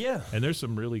blender. Yeah. And there's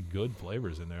some really good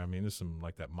flavors in there. I mean, there's some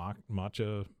like that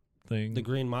matcha thing. The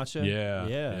green matcha?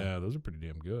 Yeah, those are pretty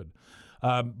damn good.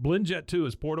 BlendJet 2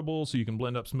 is portable, so you can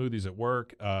blend up smoothies at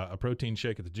work, a protein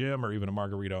shake at the gym, or even a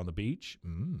margarita on the beach.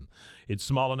 It's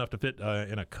small enough to fit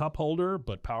in a cup holder,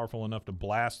 but powerful enough to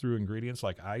blast through ingredients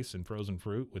like ice and frozen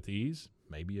fruit with ease.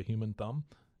 Maybe a human thumb.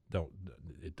 Don't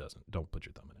put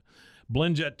your thumb in it.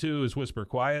 BlendJet 2 is whisper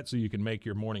quiet, so you can make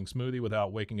your morning smoothie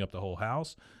without waking up the whole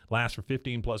house. Lasts for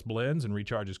 15 plus blends and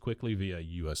recharges quickly via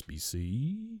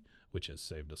USB-C, which has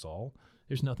saved us all.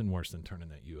 There's nothing worse than turning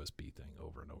that USB thing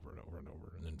over and over and over and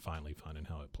over, and then finally finding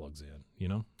how it plugs in,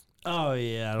 Oh,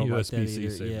 yeah. I don't like that USB-C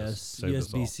either.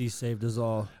 USB-C saved us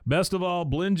all. Best of all,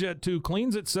 BlendJet 2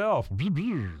 cleans itself.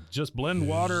 Just blend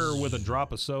water with a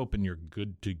drop of soap, and you're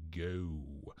good to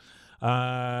go.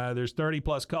 There's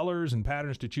 30-plus colors and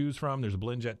patterns to choose from. There's a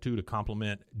BlendJet 2 to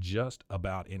complement just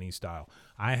about any style.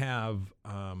 We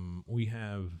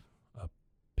have a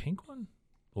pink one?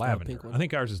 Lavender. I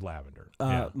think ours is lavender.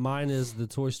 Mine is the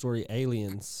Toy Story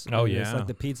Aliens. Oh, yeah. It's like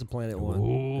the Pizza Planet one.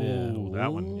 Ooh,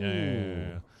 that one.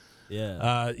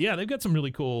 Yeah. They've got some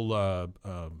really cool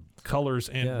colors,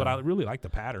 but I really like the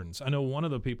patterns. I know one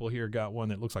of the people here got one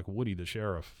that looks like Woody the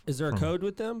Sheriff. Is there a code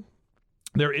with them?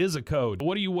 There is a code.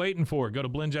 What are you waiting for? Go to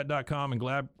blendjet.com and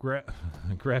grab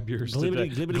yours today.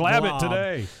 Glab it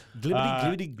today.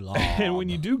 Glibbity glob. And when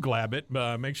you do glab it,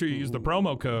 make sure you use the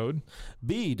promo code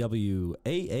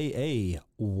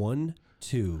BWAAA1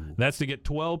 2. That's to get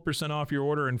 12% off your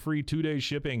order and free 2-day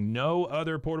shipping. No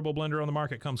other portable blender on the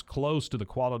market comes close to the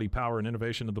quality, power, and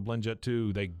innovation of the BlendJet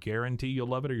 2. They guarantee you'll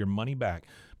love it or your money back.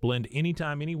 Blend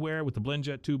anytime, anywhere with the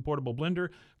BlendJet 2 portable blender.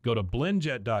 Go to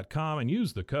blendjet.com and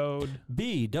use the code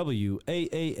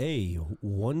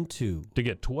BWAAA12 to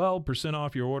get 12%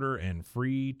 off your order and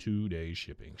free 2-day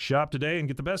shipping. Shop today and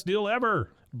get the best deal ever.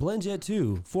 BlendJet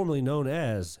 2, formerly known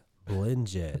as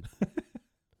BlendJet.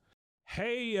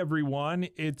 Hey, everyone.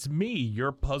 It's me,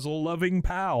 your puzzle-loving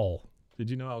pal. Did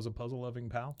you know I was a puzzle-loving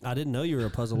pal? I didn't know you were a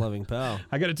puzzle-loving pal.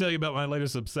 I got to tell you about my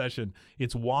latest obsession.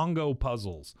 It's Wongo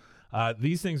puzzles.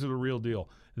 These things are the real deal.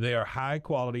 They are high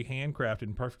quality, handcrafted,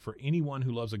 and perfect for anyone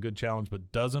who loves a good challenge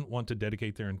but doesn't want to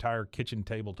dedicate their entire kitchen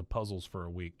table to puzzles for a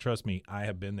week. Trust me, I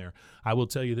have been there. I will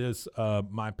tell you this,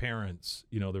 my parents,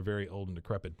 they're very old and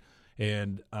decrepit,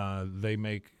 and they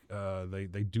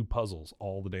do puzzles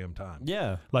all the damn time.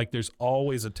 Yeah. Like there's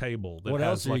always a table that What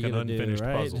else has are you like an gonna do, unfinished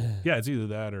right? puzzle. Yeah, it's either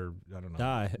that or I don't know.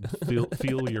 Die.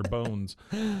 feel your bones.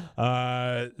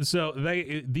 So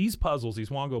these puzzles, these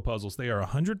Wongo puzzles, they are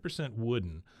 100%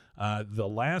 wooden.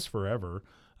 They'll last forever.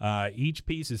 Each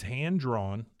piece is hand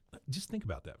drawn. Just think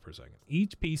about that for a second.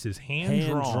 Each piece is hand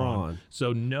drawn,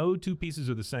 so no two pieces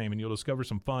are the same, and you'll discover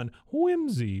some fun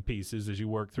whimsy pieces as you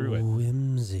work through it.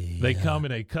 Whimsy. They come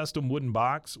in a custom wooden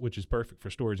box, which is perfect for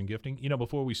storage and gifting.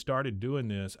 Before we started doing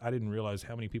this, I didn't realize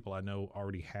how many people I know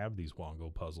already have these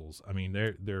Wongo puzzles. I mean,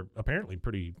 they're apparently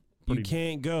pretty. You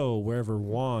can't go wherever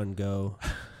Juan go.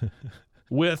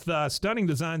 With stunning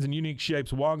designs and unique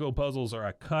shapes, Wongo puzzles are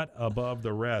a cut above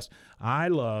the rest. I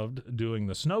loved doing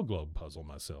the snow globe puzzle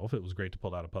myself. It was great to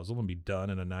pull out a puzzle and be done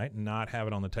in a night and not have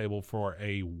it on the table for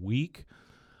a week.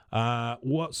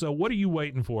 So what are you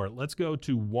waiting for? Let's go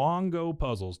to Wongo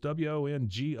Puzzles,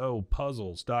 WONGO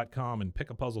puzzles.com, and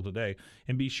pick a puzzle today.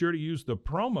 And be sure to use the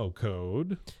promo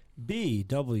code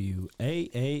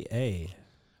BWAAA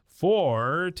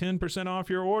for 10% off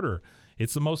your order.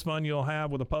 It's the most fun you'll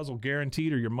have with a puzzle,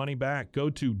 guaranteed, or your money back.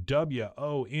 Go to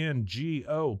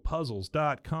WONGO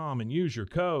puzzles.com and use your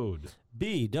code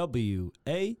BWAAA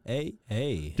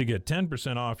to get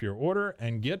 10% off your order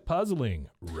and get puzzling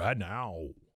right now.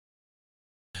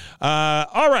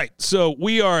 All right, so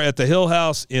we are at the Hill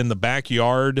House in the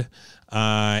backyard,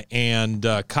 and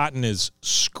Cotton is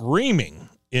screaming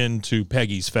into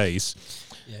Peggy's face.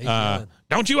 Yeah,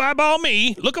 Don't you eyeball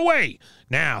me. Look away.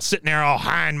 Now, sitting there all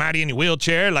high and mighty in your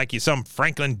wheelchair like you're some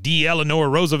Franklin D. Eleanor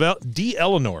Roosevelt. D.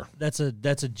 Eleanor. That's a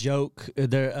joke.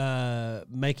 They're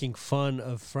making fun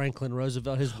of Franklin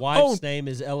Roosevelt. His wife's name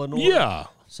is Eleanor. Yeah.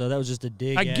 So that was just a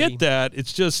dig. I at get him. that.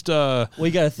 It's just Well,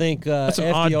 you got to think that's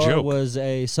an odd FDR joke. was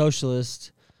a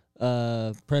socialist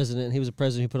president. He was a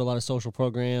president who put a lot of social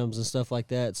programs and stuff like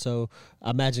that. So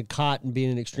I imagine Cotton,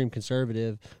 being an extreme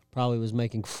conservative, probably was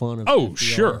making fun of Oh, FDR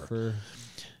sure. for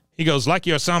He goes, like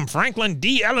you're some Franklin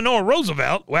D. Eleanor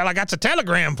Roosevelt. Well, I got a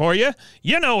telegram for you.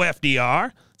 You know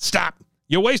FDR. Stop.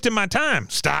 You're wasting my time.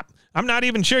 Stop. I'm not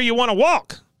even sure you want to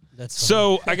walk. That's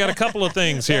So I got a couple of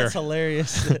things here. That's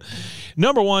hilarious.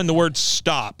 Number one, the word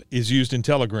stop is used in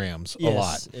telegrams a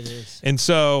lot. It is. And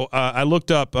so I looked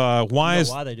up why I know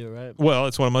is why they do it, right? well,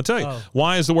 that's what I'm going to tell you. Oh.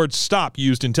 Why is the word stop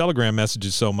used in telegram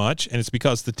messages so much? And it's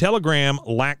because the telegram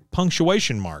lack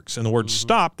punctuation marks, and the word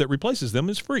stop that replaces them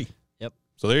is free. Yep.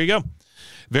 So there you go.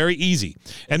 Very easy.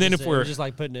 And then if It we're was just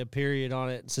like putting a period on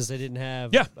it, since they didn't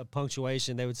have Yeah. a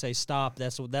punctuation, they would say stop.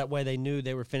 That way they knew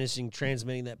they were finishing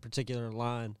transmitting that particular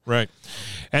line. right.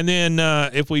 And then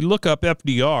if we look up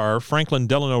FDR, Franklin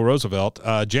Delano Roosevelt,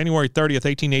 January 30th,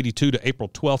 1882 to April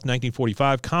 12th,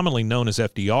 1945, commonly known as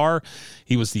FDR.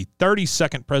 He was the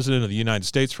 32nd president of the United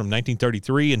States from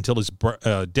 1933 until his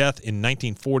death in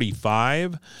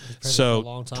 1945. for a So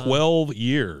long time. 12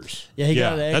 years. Yeah, he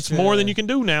got an that's extra- more than you can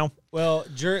do now. Well,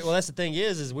 that's the thing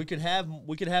is we could have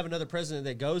another president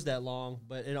that goes that long,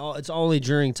 but it's only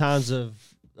during times of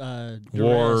War,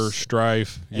 duress.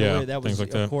 strife, And things that was like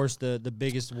of that. course the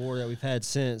biggest war that we've had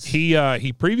since.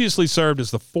 He previously served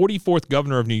as the 44th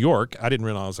governor of New York. I didn't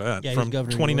realize that. Yeah, he was From governor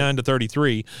of New 29 to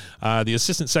 33. The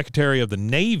assistant secretary of the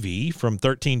Navy from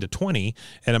 13 to 20,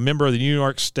 and a member of the New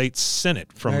York State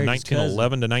Senate from Married his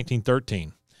 1911 to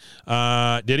 1913.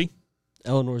 Did he?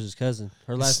 Eleanor's his cousin.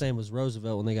 Her last name was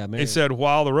Roosevelt when they got married. It said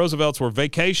while the Roosevelts were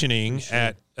vacationing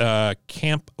at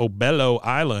Camp Obello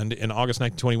Island in August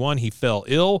 1921, he fell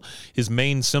ill. His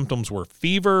main symptoms were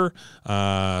fever,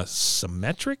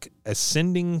 symmetric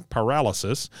ascending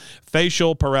paralysis,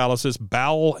 facial paralysis,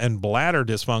 bowel and bladder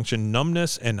dysfunction,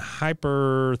 numbness and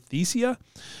hyperthesia,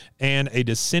 and a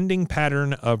descending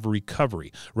pattern of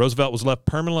recovery. Roosevelt was left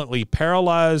permanently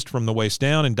paralyzed from the waist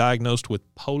down and diagnosed with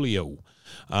polio.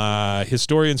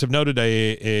 Historians have noted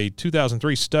a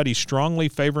 2003 study strongly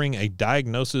favoring a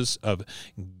diagnosis of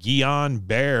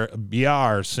Guillain-Barré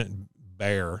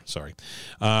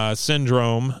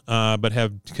syndrome, but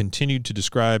have continued to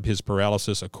describe his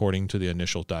paralysis according to the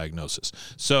initial diagnosis.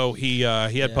 So he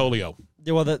had polio.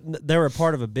 Yeah, well, they were a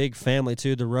part of a big family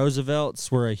too. The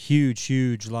Roosevelts were a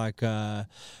huge like they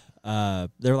were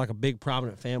like a big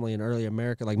prominent family in early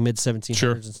America, like mid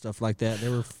 1700s and stuff like that. They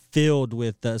were filled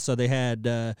with so they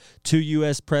had 2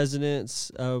 U.S.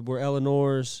 presidents were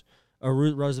Eleanor's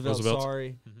Roosevelt.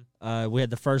 Sorry. We had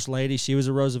the first lady; she was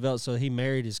a Roosevelt, so he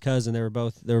married his cousin. They were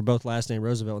both last name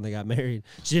Roosevelt when they got married.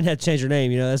 She didn't have to change her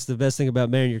name. You know, that's the best thing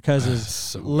about marrying your cousin is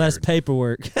So less weird.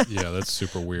 paperwork. Yeah, that's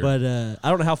super weird. But I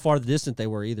don't know how far distant they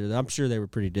were either. I'm sure they were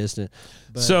pretty distant.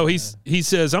 But, So he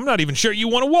says, I'm not even sure you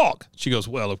want to walk. She goes,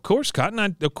 well, of course, Cotton,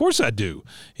 of course I do.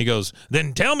 He goes,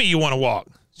 then tell me you want to walk.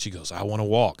 She goes, I want to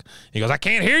walk. He goes, I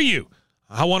can't hear you.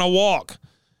 I want to walk.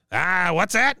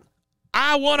 What's that?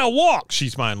 I want to walk, she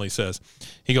finally says.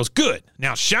 He goes, good.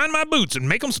 Now shine my boots and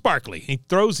make them sparkly. He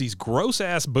throws these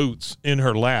gross-ass boots in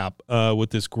her lap with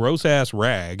this gross-ass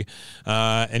rag,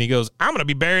 and he goes, I'm going to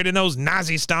be buried in those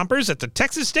Nazi stompers at the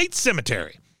Texas State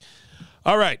Cemetery.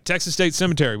 All right, Texas State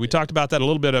Cemetery. We talked about that a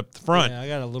little bit up front. Yeah, I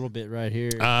got a little bit right here.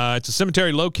 It's a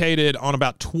cemetery located on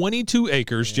about 22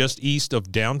 acres just east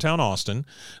of downtown Austin,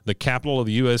 the capital of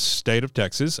the U.S. state of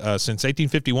Texas. Since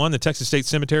 1851, the Texas State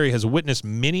Cemetery has witnessed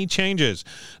many changes,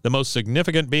 the most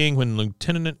significant being when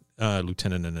Lieutenant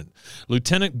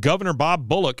Governor Bob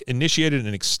Bullock initiated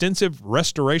an extensive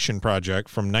restoration project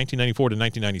from 1994 to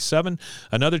 1997.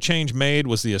 Another change made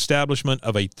was the establishment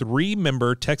of a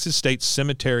 3-member Texas State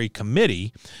Cemetery Committee,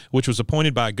 which was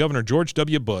appointed by Governor George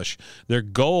W. Bush. Their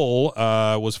goal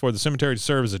was for the cemetery to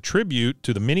serve as a tribute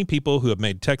to the many people who have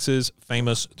made Texas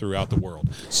famous throughout the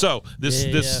world. So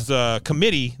this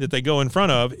committee that they go in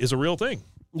front of is a real thing.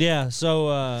 Yeah,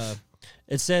 so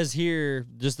it says here,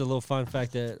 just a little fun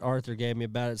fact that Arthur gave me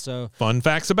about it. So Fun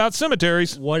facts about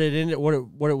cemeteries. what it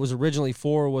was originally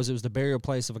for was it was the burial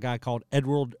place of a guy called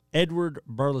Edward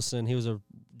Burleson. He was a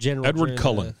general Edward during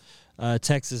Cullen. the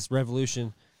Texas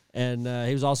Revolution, and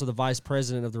he was also the vice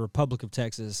president of the Republic of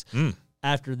Texas.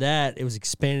 After that, it was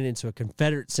expanded into a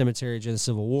Confederate cemetery during the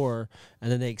Civil War,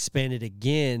 and then they expanded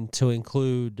again to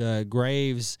include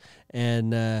graves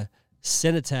and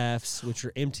cenotaphs, which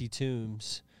are empty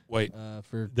tombs. Wait,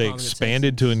 For they prominent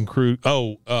expanded Texans. to include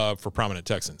for prominent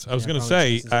Texans. I was going to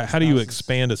prominent say, Texans, how do you spouses.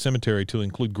 expand a cemetery to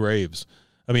include graves?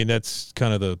 I mean, that's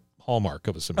kind of the hallmark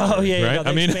of a cemetery. Oh yeah, right?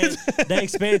 no, I mean, they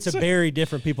expanded to bury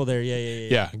different people there. Yeah.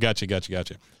 yeah,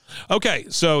 gotcha. Okay,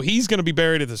 so he's going to be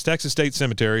buried at this Texas State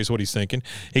Cemetery is what he's thinking.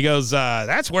 He goes,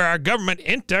 that's where our government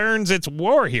interns its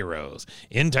war heroes.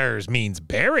 Inters means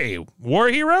bury. War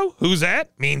hero? Who's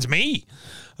that? Means me.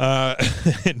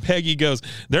 And Peggy goes,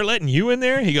 they're letting you in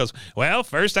there? He goes, well,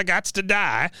 first I got to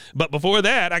die, but before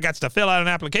that I got to fill out an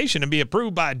application and be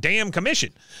approved by a damn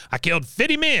commission. I killed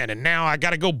 50 men, and now I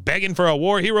got to go begging for a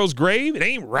war hero's grave? It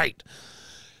ain't right.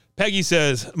 Peggy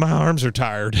says, my arms are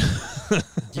tired.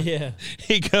 Yeah.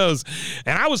 He goes,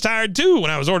 and I was tired too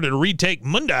when I was ordered to retake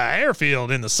Munda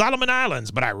Airfield in the Solomon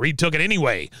Islands, but I retook it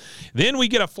anyway. Then we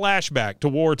get a flashback to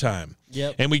wartime.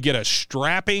 Yep. And we get a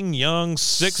strapping young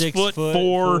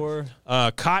 6'4"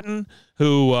 6'4" Cotton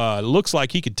who looks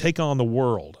like he could take on the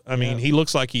world. I mean, he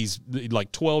looks like he's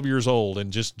like 12 years old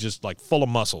and just like full of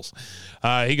muscles.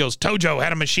 He goes, Tojo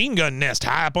had a machine gun nest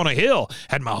high up on a hill,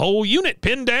 had my whole unit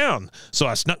pinned down. So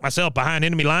I snuck myself behind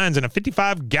enemy lines in a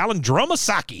 55-gallon drum of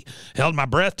sake, held my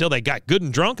breath till they got good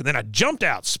and drunk, and then I jumped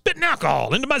out, spitting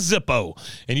alcohol into my Zippo.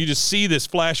 And you just see this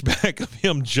flashback of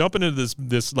him jumping into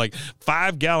this like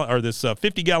 5-gallon or this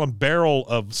 50-gallon barrel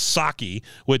of sake,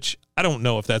 which I don't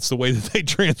know if that's the way that they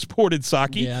transported sake.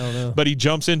 Yeah, I don't know. But he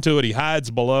jumps into it. He hides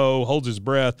below, holds his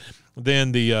breath.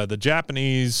 Then the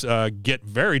Japanese get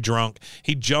very drunk.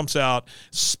 He jumps out,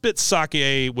 spits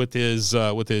sake with his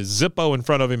Zippo in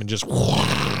front of him, and just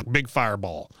big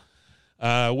fireball.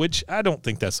 Which I don't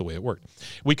think that's the way it worked.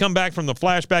 We come back from the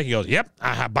flashback. He goes, yep,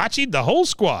 I hibachied the whole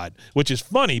squad, which is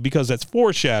funny because that's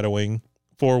foreshadowing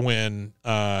for when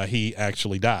he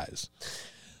actually dies.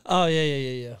 Oh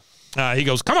yeah. He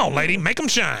goes, come on, lady, make them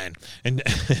shine. And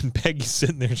Peggy's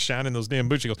sitting there shining those damn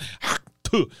boots. She goes,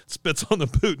 spits on the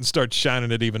boot and starts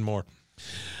shining it even more.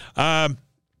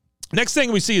 Next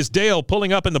thing we see is Dale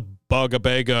pulling up in the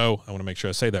Bugabago. I want to make sure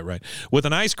I say that right. With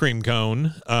an ice cream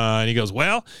cone. And he goes,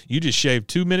 well, you just shaved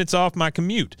 2 minutes off my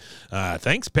commute.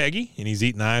 Thanks, Peggy. And he's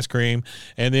eating the ice cream.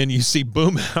 And then you see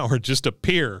Boomhauer just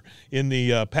appear in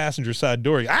the passenger side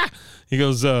door. He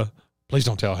goes, Please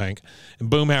don't tell Hank.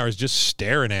 And Boomhauer's just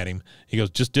staring at him. He goes,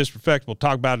 just disrespectful.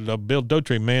 Talk about it, Bill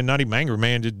Dotry, man. Not even angry,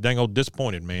 man. Just dang old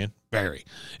disappointed, man. Very.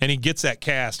 And he gets that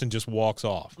cast and just walks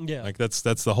off. Yeah. Like that's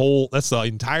the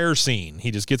entire scene.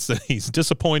 He just gets he's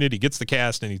disappointed. He gets the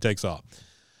cast and he takes off.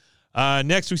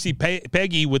 Next we see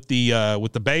Peggy with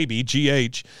the baby,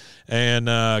 GH, and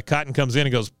Cotton comes in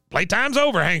and goes, "Playtime's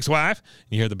over, Hank's wife."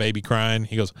 And you hear the baby crying.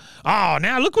 He goes, "Oh,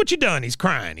 now look what you done." He's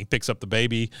crying. He picks up the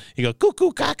baby. He goes,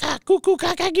 "Cuckoo, caca, cuckoo,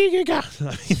 caca, giga." I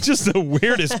mean, just the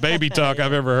weirdest baby talk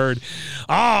I've ever heard.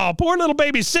 "Oh, poor little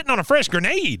baby's sitting on a fresh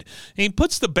grenade." And he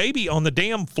puts the baby on the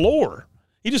damn floor.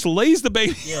 He just lays the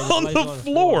baby on the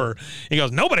floor. He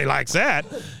goes, "Nobody likes that."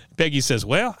 Peggy says,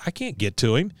 "Well, I can't get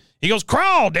to him." He goes,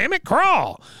 "Crawl, damn it,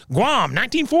 crawl. Guam,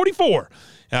 1944.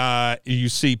 You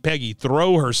see Peggy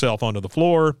throw herself onto the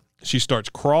floor. She starts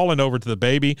crawling over to the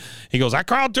baby. He goes, "I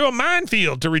crawled to a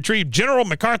minefield to retrieve General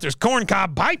MacArthur's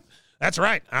corncob pipe. That's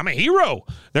right. I'm a hero.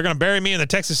 They're going to bury me in the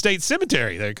Texas State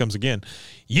Cemetery." There it comes again.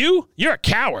 You're a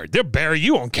coward. They'll bury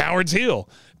you on Coward's Hill."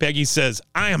 Peggy says,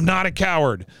 "I am not a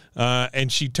coward."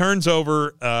 And she turns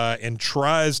over and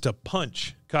tries to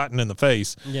punch Cotton in the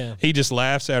face. Yeah. He just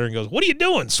laughs at her and goes, "What are you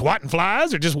doing, swatting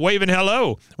flies or just waving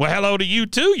hello?" "Well, hello to you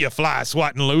too, you fly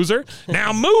swatting loser.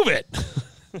 Now move it."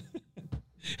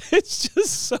 It's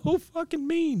just so fucking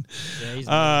mean.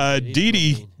 Yeah,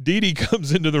 Dee Dee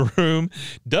comes into the room,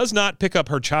 does not pick up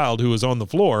her child who is on the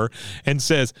floor, and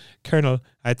says, "Colonel,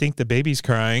 I think the baby's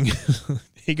crying."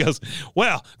 He goes,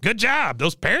 "Well, good job.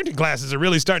 Those parenting classes are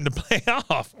really starting to pay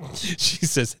off." She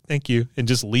says, "Thank you," and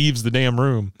just leaves the damn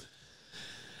room.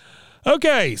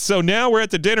 Okay, so now we're at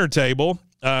the dinner table.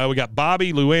 We got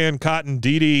Bobby, Luann, Cotton,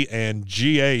 Dee Dee, and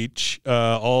GH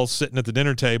all sitting at the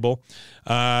dinner table.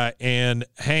 And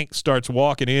Hank starts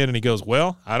walking in, and he goes,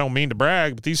 "Well, I don't mean to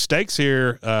brag, but these steaks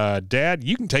here, Dad,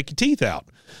 you can take your teeth out."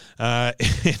 And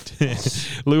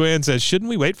Luann says, "Shouldn't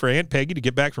we wait for Aunt Peggy to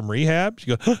get back from rehab?"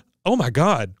 She goes, "Oh, my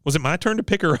God. Was it my turn to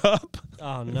pick her up?"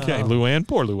 Oh, no. Okay, Luann.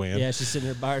 Poor Luann. Yeah, she's sitting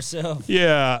there by herself.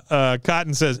 Yeah.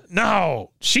 Cotton says,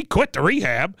 "No, she quit the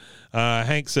rehab."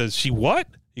 Hank says, "She what?"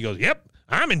 He goes, "Yep.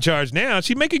 I'm in charge now.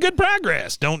 She's making good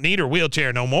progress. Don't need her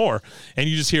wheelchair no more." And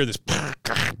you just hear this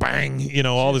bang,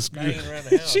 all this. Banging around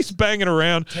the house. She's banging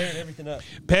around. Tearing everything up.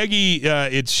 Peggy,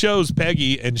 it shows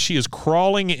Peggy, and she is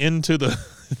crawling into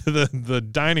the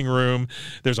dining room.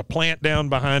 There's a plant down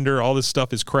behind her. All this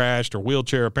stuff is crashed. Her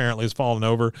wheelchair apparently has fallen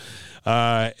over.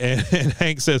 And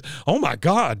Hank says, "Oh, my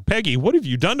God, Peggy, what have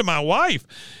you done to my wife?"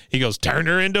 He goes, "Turned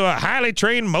her into a highly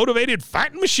trained, motivated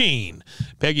fighting machine."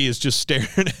 Peggy is just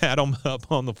staring at him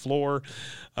up on the floor.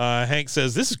 Hank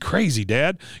says, "This is crazy,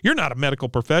 Dad. You're not a medical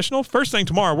professional. First thing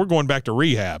tomorrow, we're going back to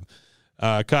rehab."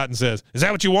 Cotton says, "Is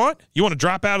that what you want? You want to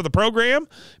drop out of the program?"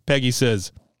 Peggy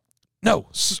says, No,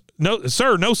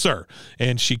 sir.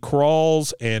 And she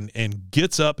crawls and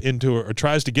gets up into her, or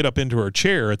tries to get up into her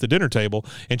chair at the dinner table,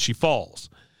 and she falls.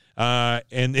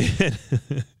 And then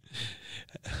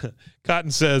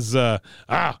Cotton says,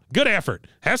 "Good effort.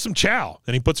 Have some chow."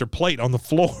 And he puts her plate on the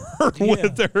floor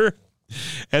with her.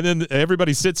 And then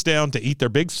everybody sits down to eat their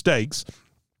big steaks.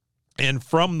 And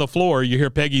from the floor, you hear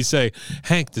Peggy say,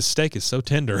 "Hank, the steak is so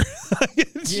tender."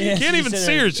 She can't even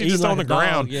see her. She's just on the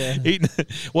ground. Eating.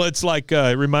 Well, it's like,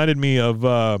 it reminded me of,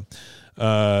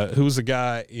 who was the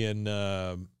guy in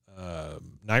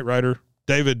Knight Rider?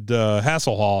 David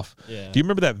Hasselhoff. Yeah. Do you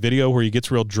remember that video where he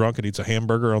gets real drunk and eats a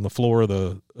hamburger on the floor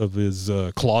of his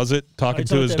closet talking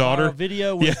to his daughter?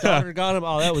 Video where his daughter got him.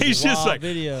 Oh, that was He's a just wild like,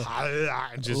 video.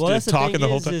 Just talking the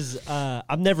whole time.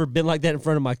 I've never been like that in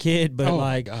front of my kid,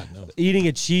 but eating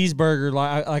a cheeseburger,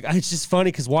 it's just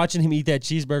funny because watching him eat that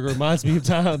cheeseburger reminds me of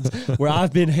times where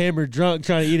I've been hammered drunk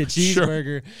trying to eat a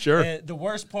cheeseburger. Sure. And the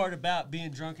worst part about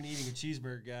being drunk and eating a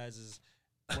cheeseburger, guys, is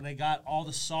when they got all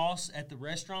the sauce at the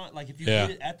restaurant. Like if you eat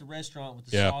it at the restaurant with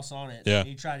the sauce on it, and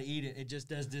you try to eat it, it just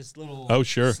does this little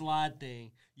slide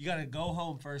thing. You got to go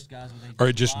home first, guys. Or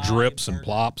it just drips and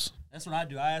plops. That's what I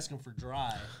do. I ask them for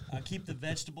dry. I keep the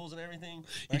vegetables and everything.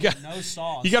 You got no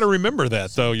sauce. You got to remember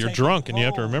that, though. You're drunk and you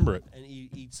have to remember it. And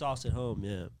eat sauce at home,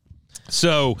 yeah.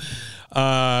 So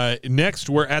next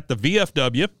we're at the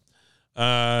VFW.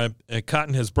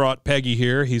 Cotton has brought Peggy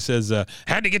here. He says,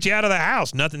 "Had to get you out of the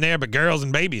house. Nothing there but girls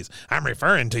and babies. I'm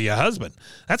referring to your husband.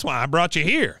 That's why I brought you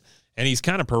here." And he's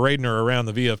kind of parading her around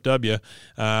the VFW.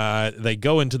 They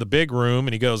go into the big room,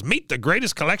 and he goes, "Meet the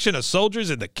greatest collection of soldiers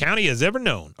that the county has ever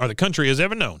known, or the country has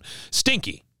ever known.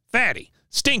 Stinky, Fatty,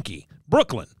 Stinky,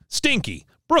 Brooklyn, Stinky,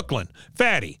 Brooklyn,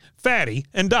 Fatty,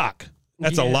 and Doc."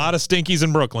 That's a lot of Stinkies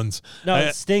and Brooklyns. No,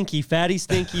 it's Stinky, Fatty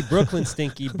Stinky, Brooklyn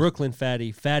Stinky, Brooklyn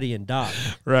Fatty, Fatty and Doc.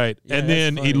 Right. Yeah, and that's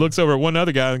then he funny. looks over at one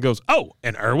other guy and goes, "Oh,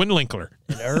 and Erwin Linkler."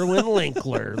 And Erwin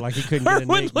Linkler, like he couldn't get a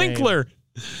Erwin nickname. Linkler.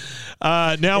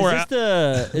 Now we're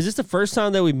Is this the first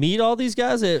time that we meet all these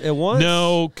guys at once?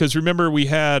 No, because remember we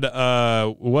had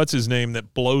what's his name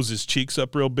that blows his cheeks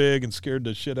up real big and scared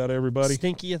the shit out of everybody.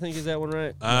 Stinky, I think, is that one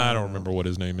right? I don't remember what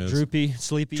his name is. Droopy,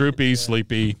 Sleepy. Droopy, Yeah.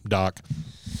 Sleepy, Doc.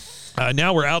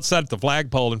 Now we're outside at the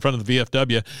flagpole in front of the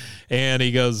VFW, and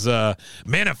he goes,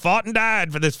 "Men have fought and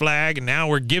died for this flag, and now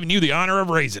we're giving you the honor of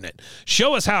raising it.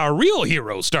 Show us how a real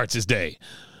hero starts his day.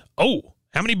 Oh,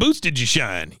 how many boots did you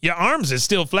shine? Your arms is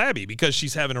still flabby," because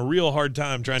she's having a real hard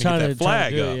time trying to get that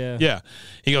flag do up. it, yeah.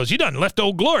 He goes, "You done left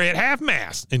Old Glory at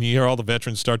half-mast." And you hear all the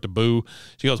veterans start to boo.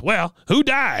 She goes, "Well, who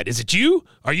died? Is it you?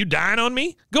 Are you dying on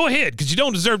me? Go ahead, because you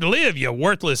don't deserve to live, you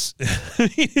worthless."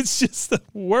 It's just the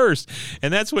worst.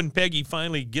 And that's when Peggy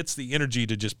finally gets the energy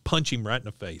to just punch him right in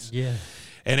the face. Yeah.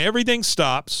 And everything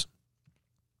stops.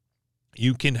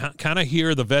 You can kind of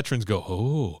hear the veterans go,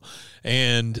 "Oh,"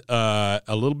 and a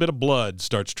little bit of blood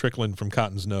starts trickling from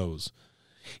Cotton's nose.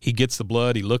 He gets the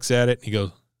blood, he looks at it, and he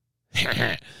goes,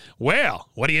 "Well,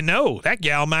 what do you know? That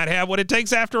gal might have what it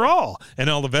takes after all." And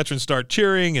all the veterans start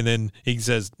cheering, and then he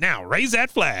says, "Now, raise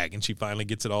that flag." And she finally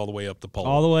gets it all the way up the pole.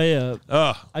 All the way up.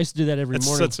 Oh, I used to do that every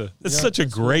morning. it's such a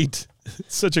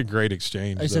great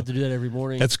exchange. I used to have to do that every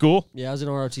morning. At school? Yeah, I was in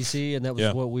ROTC, and that was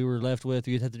Yeah. what we were left with.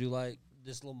 You'd have to do like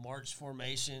this little march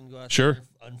formation, go out Sure. there,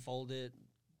 unfold it.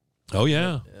 Oh,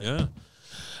 yeah.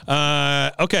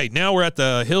 Okay, now we're at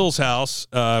the Hills house.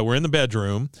 We're in the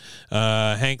bedroom.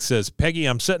 Hank says, "Peggy,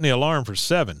 I'm setting the alarm for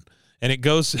 7." And it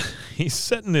goes, he's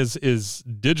setting his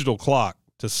digital clock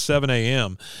to 7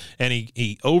 a.m., and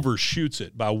he overshoots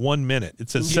it by 1 minute. It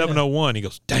says 7:01. He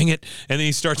goes, "Dang it." And then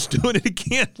he starts doing it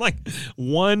again. Like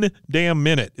 1 damn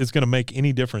minute is going to make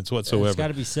any difference whatsoever. It's got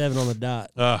to be 7 on the dot.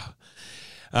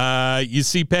 You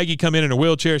see Peggy come in a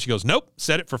wheelchair. She goes, "Nope,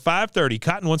 set it for 5:30.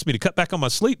 Cotton wants me to cut back on my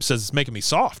sleep. Says it's making me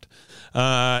soft."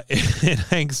 And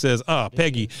Hank says, "Oh,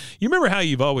 Peggy, you remember how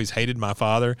you've always hated my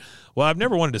father? Well, I've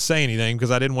never wanted to say anything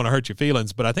because I didn't want to hurt your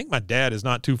feelings, but I think my dad is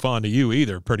not too fond of you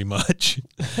either, pretty much."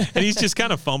 And he's just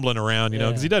kind of fumbling around,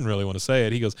 because he doesn't really want to say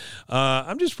it. He goes,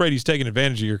 "I'm just afraid he's taking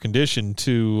advantage of your condition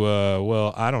to,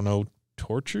 well, I don't know,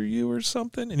 torture you or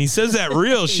something." And he says that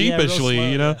real sheepishly,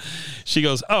 real slow, She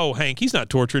goes, "Oh, Hank, he's not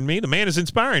torturing me. The man is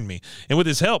inspiring me. And with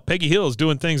his help, Peggy Hill is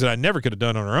doing things that I never could have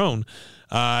done on her own."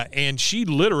 And she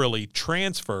literally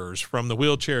transfers from the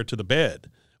wheelchair to the bed,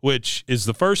 which is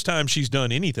the first time she's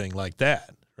done anything like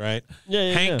that. Right?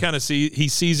 Hank kind of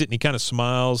sees it and he kind of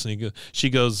smiles, and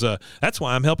she goes, "That's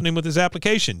why I'm helping him with his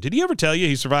application. Did he ever tell you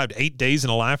he survived 8 days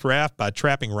in a life raft by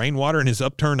trapping rainwater in his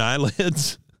upturned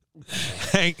eyelids?"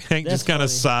 Hank just kind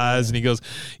of sighs and he goes,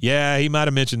 "Yeah, he might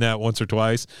have mentioned that once or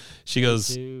twice." She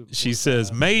goes, she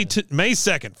says, May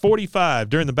 2nd, 45,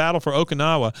 during the battle for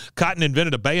Okinawa, Cotton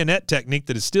invented a bayonet technique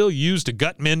that is still used to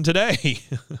gut men today.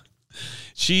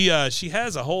 She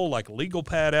has a whole like legal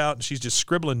pad out, and she's just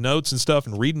scribbling notes and stuff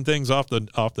and reading things off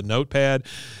the notepad.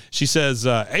 She says,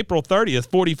 April 30th,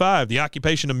 45, the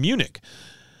occupation of Munich.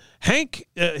 Hank,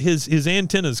 his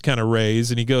antennas kind of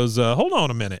raise, and he goes, "Hold on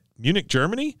a minute. Munich,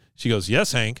 Germany?" She goes,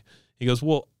 "Yes, Hank." He goes,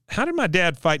 "Well, how did my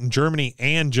dad fight in Germany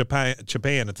and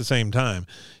Japan at the same time?"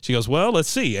 She goes, "Well, let's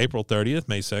see. April 30th,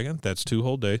 May 2nd. That's 2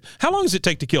 whole days. How long does it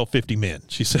take to kill 50 men?"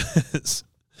 She says.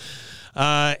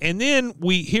 And then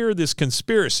we hear this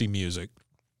conspiracy music,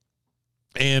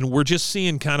 and we're just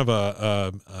seeing kind of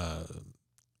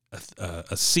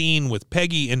a scene with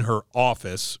Peggy in her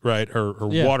office, right? Her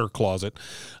water closet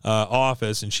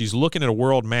office, and she's looking at a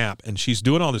world map, and she's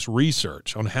doing all this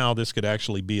research on how this could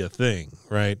actually be a thing,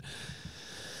 right?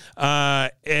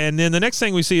 And then the next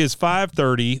thing we see is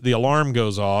 5:30. The alarm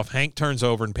goes off. Hank turns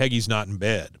over, and Peggy's not in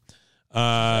bed.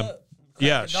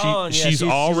 She's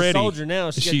already a soldier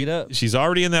now. She gotta get up. She's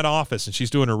already in that office, and she's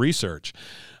doing her research.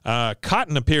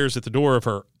 Cotton appears at the door of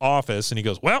her office, and he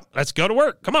goes, "Well, let's go to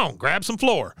work. Come on, grab some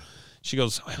floor." She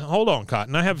goes, "Hold on,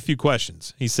 Cotton. I have a few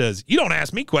questions." He says, "You don't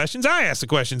ask me questions. I ask the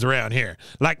questions around here.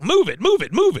 Like, move it, move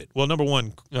it, move it." Well, number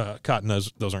one, Cotton,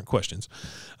 those aren't questions.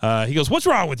 He goes, "What's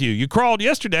wrong with you? You crawled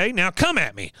yesterday. Now come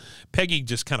at me." Peggy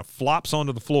just kind of flops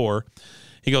onto the floor.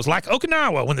 He goes, "Like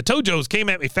Okinawa, when the Tojos came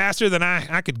at me faster than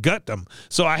I could gut them,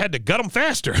 so I had to gut them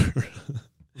faster."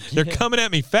 They're coming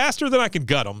at me faster than I can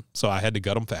gut them, so I had to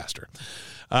gut them faster.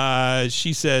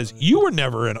 She says, "You were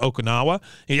never in Okinawa."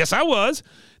 "Yes, I was."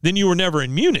 "Then you were never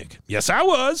in Munich." "Yes, I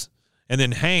was." And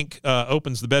then Hank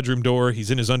opens the bedroom door. He's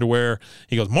in his underwear.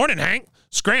 He goes, "Morning, Hank."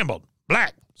 "Scrambled.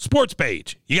 Black, sports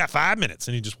page. You got 5 minutes.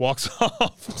 And he just walks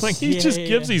off. Like, he Yeah, just yeah,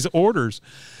 gives yeah. these orders.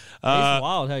 It's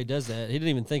wild how he does that. He didn't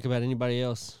even think about anybody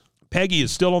else. Peggy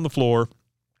is still on the floor.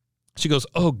 She goes,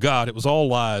 oh, God, it was all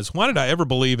lies. Why did I ever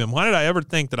believe him? Why did I ever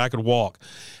think that I could walk?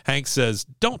 Hank says,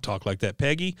 don't talk like that,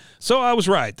 Peggy. So I was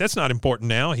right. That's not important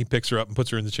now. He picks her up and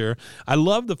puts her in the chair. I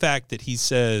love the fact that he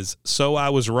says, so I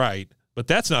was right, but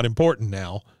that's not important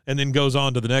now, and then goes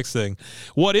on to the next thing.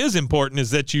 What is important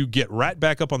is that you get right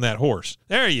back up on that horse.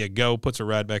 There you go. Puts her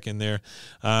right back in there.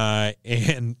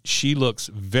 And she looks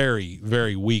very,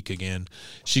 very weak again.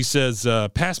 She says,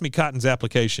 pass me Cotton's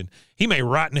application. He may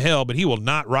rot in hell, but he will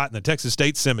not rot in the Texas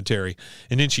State Cemetery.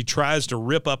 And then she tries to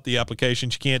rip up the application.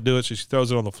 She can't do it, so she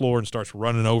throws it on the floor and starts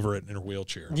running over it in her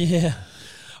wheelchair. Yeah.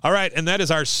 All right, and that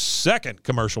is our second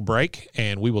commercial break,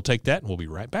 and we will take that, and we'll be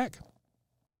right back.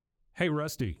 Hey,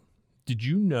 Rusty, did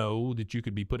you know that you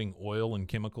could be putting oil and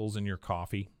chemicals in your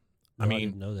coffee? No, I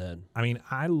didn't know that.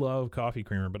 I love coffee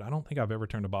creamer, but I don't think I've ever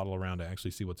turned a bottle around to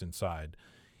actually see what's inside.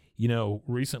 You know,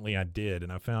 recently I did,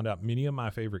 and I found out many of my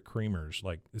favorite creamers,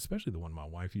 like especially the one my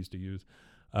wife used to use,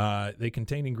 they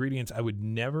contain ingredients I would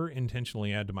never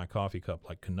intentionally add to my coffee cup,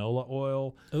 like canola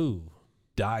oil, Ooh.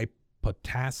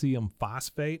 dipotassium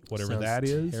phosphate, whatever Sounds that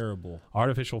is, terrible.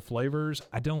 artificial flavors.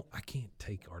 I can't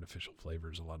take artificial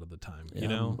flavors a lot of the time. Yeah, You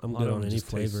know, I'm A lot good of on them any just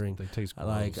taste- flavoring. They taste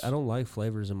I gross. don't like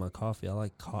flavors in my coffee. I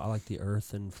like the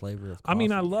earth and flavor of coffee. I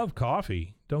mean, I love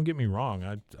coffee. Don't get me wrong.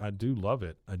 I do love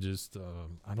it. I just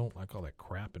I don't like all that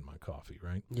crap in my coffee,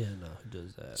 right? Yeah, no, who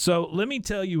does that? So let me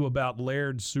tell you about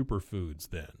Laird Superfoods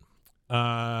then.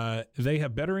 They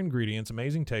have better ingredients,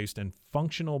 amazing taste, and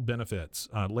functional benefits.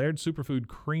 Laird Superfood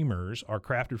creamers are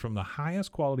crafted from the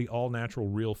highest quality, all-natural,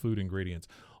 real food ingredients.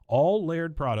 All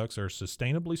Laird products are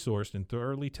sustainably sourced and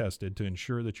thoroughly tested to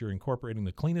ensure that you're incorporating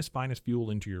the cleanest, finest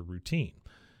fuel into your routine.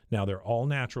 Now, they're all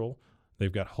natural. They've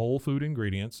got whole food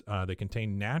ingredients. They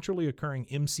contain naturally occurring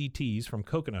MCTs from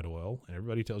coconut oil, and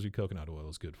everybody tells you coconut oil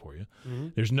is good for you. Mm-hmm.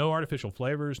 There's no artificial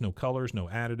flavors, no colors, no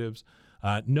additives,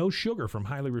 no sugar from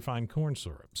highly refined corn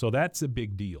syrup. So that's a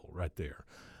big deal right there.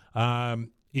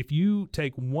 If you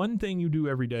take one thing you do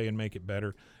every day and make it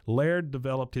better, Laird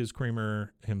developed his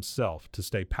creamer himself to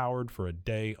stay powered for a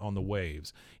day on the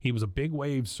waves. He was a big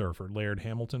wave surfer, Laird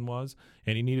Hamilton was,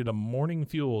 and he needed a morning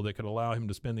fuel that could allow him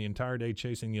to spend the entire day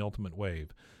chasing the ultimate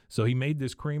wave. So he made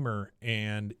this creamer,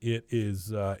 and it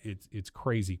is it's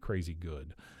crazy, crazy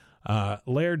good.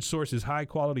 Laird sources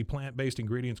high-quality plant-based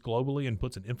ingredients globally and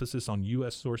puts an emphasis on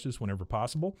U.S. sources whenever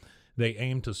possible. They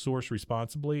aim to source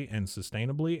responsibly and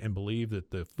sustainably and believe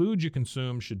that the foods you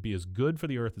consume should be as good for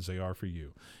the earth as they are for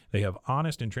you. They have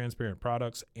honest and transparent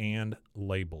products and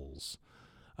labels.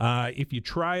 If you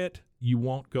try it, you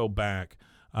won't go back.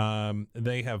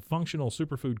 They have functional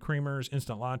superfood creamers,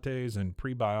 instant lattes, and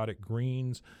prebiotic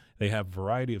greens. They have a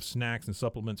variety of snacks and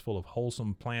supplements full of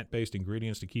wholesome plant-based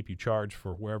ingredients to keep you charged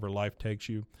for wherever life takes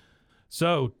you.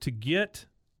 So to get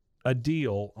a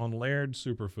deal on Laird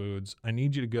Superfoods, I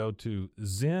need you to go to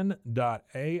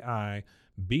zen.ai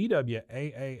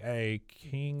BWAAA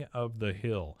King of the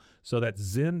Hill. So that's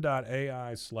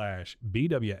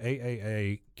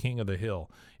zen.ai/BWAAA King of the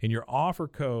Hill. And your offer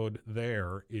code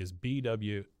there is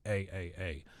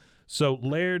BWAAA. So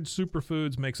Laird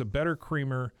Superfoods makes a better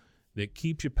creamer that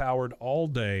keeps you powered all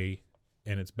day,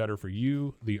 and it's better for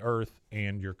you, the earth,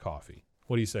 and your coffee.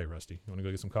 What do you say, Rusty? You want to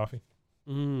go get some coffee?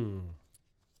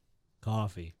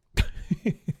 Coffee.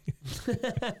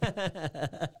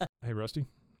 Hey, Rusty,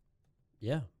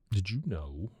 Yeah. did you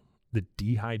know that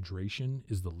dehydration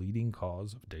is the leading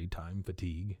cause of daytime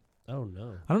fatigue? Oh,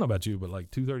 no. I don't know about you, but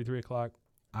like 2:30, 3 o'clock,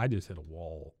 I just hit a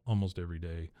wall almost every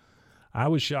day. I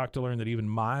was shocked to learn that even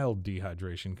mild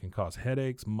dehydration can cause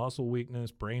headaches, muscle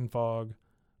weakness, brain fog,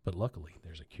 but luckily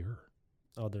there's a cure.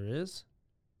 Oh, there is?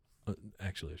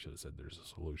 Actually, I should have said there's a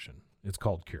solution. It's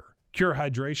called Cure. Cure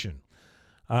Hydration.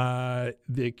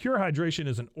 The Cure Hydration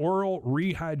is an oral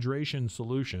rehydration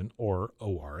solution, or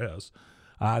ORS,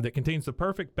 that contains the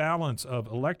perfect balance of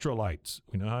electrolytes.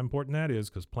 We know how important that is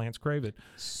because plants crave it.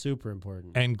 Super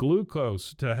important. And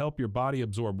glucose to help your body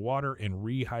absorb water and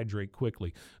rehydrate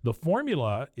quickly. The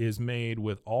formula is made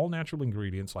with all natural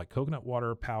ingredients like coconut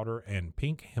water powder and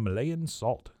pink Himalayan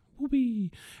salt.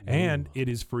 Whoopee. And it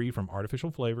is free from artificial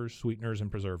flavors, sweeteners, and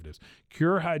preservatives.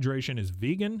 Cure Hydration is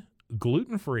vegan,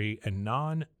 gluten-free, and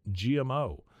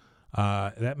non-GMO.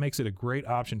 That makes it a great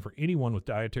option for anyone with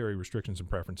dietary restrictions and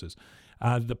preferences.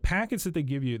 The packets that they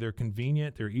give you, they're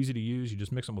convenient. They're easy to use. You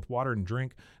just mix them with water and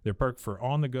drink. They're perfect for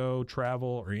on-the-go,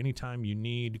 travel, or anytime you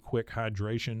need quick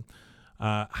hydration.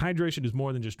 Hydration is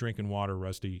more than just drinking water,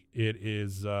 Rusty. It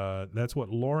is that's what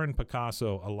Lauren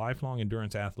Picasso, a lifelong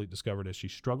endurance athlete, discovered as she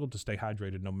struggled to stay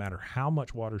hydrated no matter how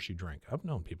much water she drank. I've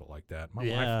known people like that.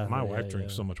 My wife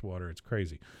drinks so much water, it's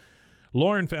crazy.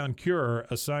 Lauren found Cure,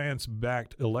 a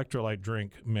science-backed electrolyte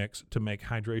drink mix to make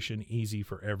hydration easy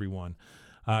for everyone.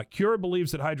 Cure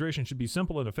believes that hydration should be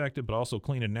simple and effective, but also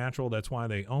clean and natural. That's why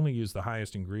they only use the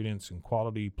highest ingredients and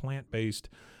quality plant-based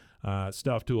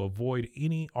stuff to avoid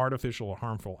any artificial or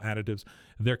harmful additives.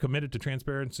 They're committed to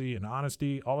transparency and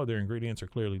honesty. All of their ingredients are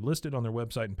clearly listed on their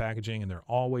website and packaging, and they're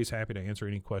always happy to answer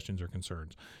any questions or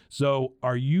concerns. So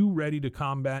are you ready to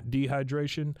combat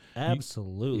dehydration?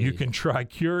 Absolutely. You can try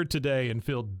Cure today and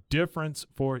feel the difference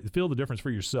for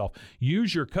yourself.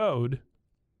 Use your code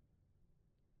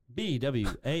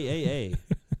BWAAA.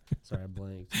 Sorry, I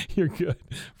blanked. You're good.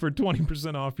 For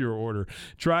 20% off your order.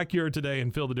 Try Cure today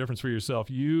and feel the difference for yourself.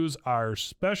 Use our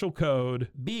special code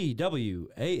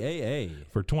BWAAA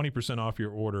for 20% off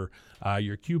your order.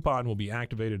 Your coupon will be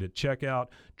activated at checkout.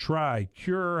 Try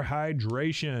Cure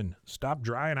Hydration. Stop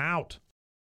drying out.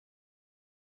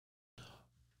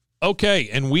 Okay,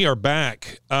 and we are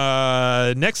back.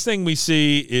 Next thing we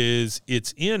see is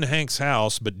it's in Hank's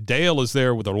house, but Dale is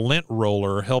there with a lint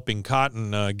roller helping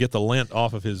Cotton get the lint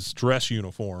off of his dress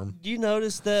uniform. Do you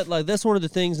notice that? Like, that's one of the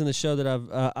things in the show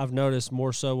that I've noticed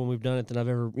more so when we've done it than I've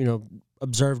ever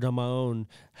observed on my own.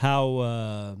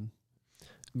 How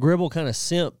Gribble kind of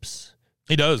simps.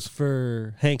 He does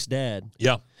For Hank's dad.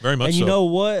 Yeah, very much. And you so. know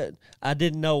what? I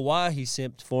didn't know why he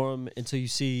simped for him until you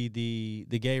see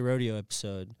the gay rodeo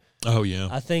episode. Oh yeah.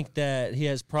 I think that he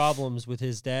has problems with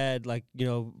his dad, like,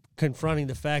 confronting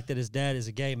the fact that his dad is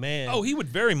a gay man. Oh, he would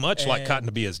very much like Cotton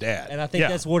to be his dad. And I think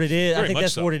that's what it is. Very I think much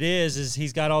that's so. what it is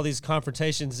he's got all these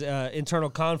confrontations, internal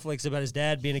conflicts about his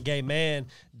dad being a gay man,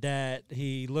 that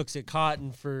he looks at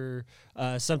Cotton for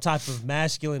some type of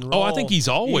masculine role. Oh, I think he's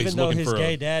always even though looking his for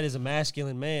gay dad is a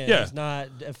masculine man. Yeah. He's not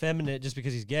effeminate just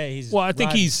because he's gay. He's Well, I think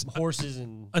riding he's- horses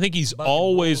and I think he's bucking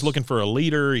always bulls. looking for a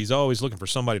leader. He's always looking for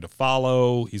somebody to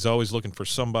follow. He's always looking for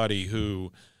somebody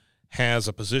who has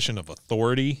a position of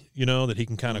authority, that he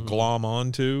can kind of glom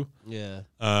onto. Yeah.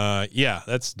 Yeah,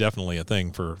 that's definitely a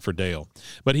thing for Dale.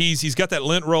 But he's got that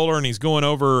lint roller and he's going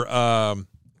over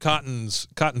Cotton's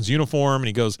uniform, and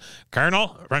he goes,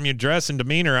 "Colonel, from your dress and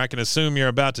demeanor, I can assume you're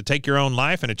about to take your own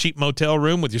life in a cheap motel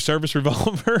room with your service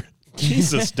revolver."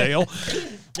 Jesus, Dale.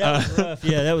 That was rough.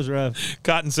 Yeah, that was rough.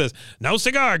 Cotton says, "No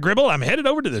cigar, Gribble. I'm headed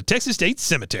over to the Texas State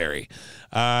Cemetery."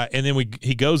 And then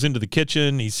he goes into the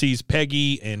kitchen. He sees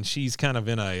Peggy, and she's kind of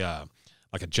in a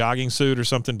like a jogging suit or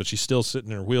something, but she's still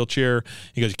sitting in her wheelchair.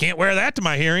 He goes, "You can't wear that to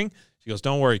my hearing." She goes,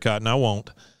 "Don't worry, Cotton, I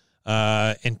won't."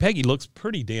 And Peggy looks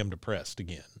pretty damn depressed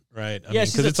again, right? I mean,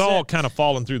 she's because it's all upset. kind of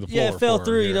falling through the floor. Yeah, it fell for her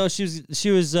through.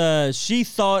 here. She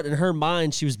thought in her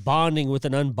mind she was bonding with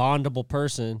an unbondable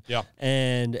person. Yeah.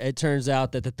 And it turns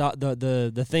out that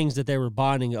the things that they were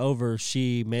bonding over,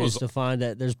 she managed to find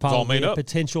that there's all probably made a up.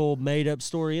 potential made up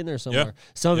story in there somewhere. Yeah.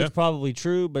 Some of Yeah. it's probably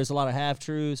true, but it's a lot of half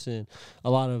truths and a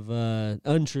lot of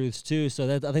untruths too.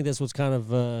 So I think that's what's kind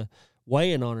of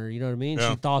weighing on her. You know what I mean? Yeah.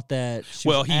 She thought that she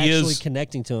Well, was he actually is-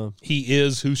 connecting to him. He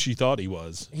is who she thought he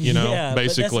was, basically. But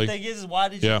that's the thing is why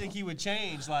did you Yeah. think he would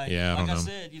change? Like, Yeah, I like don't I know.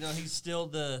 said, he's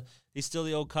still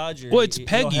the old codger. Well, it's He'll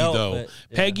Peggy help, though. but,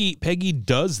 yeah. Peggy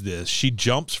does this. She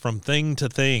jumps from thing to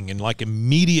thing and like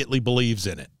immediately believes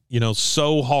in it.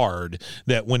 So hard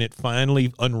that when it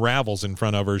finally unravels in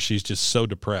front of her, she's just so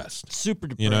depressed. Super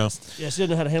depressed. You know? Yeah, she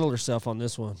didn't know how to handle herself on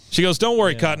this one. She goes, "Don't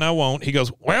worry, Cotton, I won't." He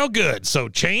goes, "Well, good. So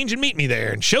change and meet me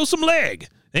there and show some leg.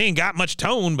 They ain't got much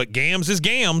tone, but gams is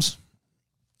gams."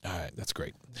 All right, that's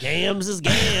great. Gams is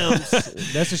gams.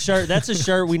 That's a shirt. That's a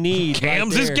shirt we need.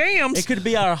 Gams right is there. gams. It could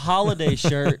be our holiday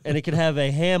shirt, and it could have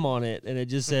a ham on it, and it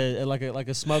just said like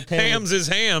a smoked ham. Hams is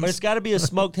But it's hams. got to be a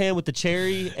smoked ham with the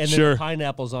cherry and then Sure. the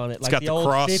pineapples on it. It's like got the the old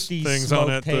cross 50s things on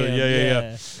smoked it, the-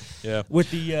 ham. yeah. Yeah. With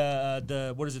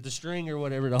the what is it, the string or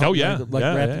whatever? The Oh, yeah. like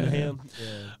Yeah, wrapped yeah, in the yeah. ham.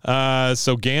 Yeah.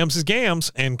 So gams is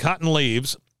gams, and Cotton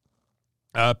leaves.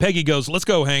 Peggy goes, "Let's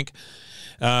go, Hank."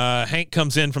 Hank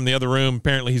comes in from the other room.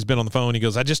 Apparently, he's been on the phone. He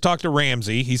goes, "I just talked to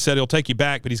Ramsey. He said he'll take you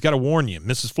back, but he's got to warn you.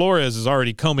 Mrs. Flores is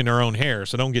already combing her own hair,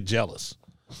 so don't get jealous."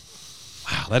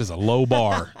 Wow, that is a low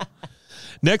bar.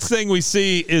 Next thing we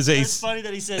see is It's funny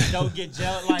that he said, "Don't get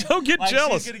jealous." Like, Don't get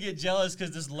jealous. She's gonna get jealous because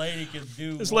this lady can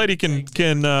do. this one lady can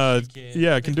thing.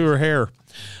 can do her hair.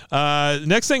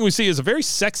 Next thing we see is a very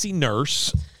sexy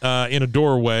nurse in a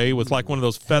doorway with like one of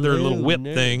those feather Hello, little whip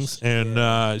nurse. things,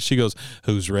 and she goes,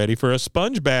 "Who's ready for a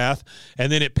sponge bath?"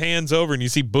 And then it pans over and you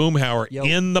see Boomhauer Yo.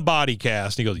 in the body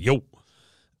cast. And he goes, "Yo."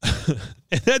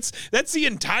 And that's the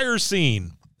entire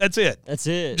scene. That's it. That's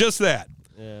it. Just that.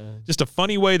 Yeah. Just a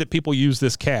funny way that people use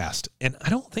this cast. And I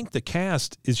don't think the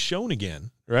cast is shown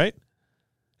again, right?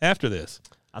 After this.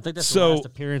 I think that's So- the last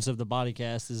appearance of the body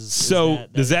cast.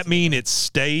 Does that mean it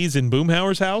stays in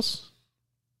Boomhauer's house?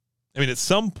 I mean, at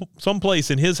some place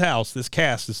in his house, this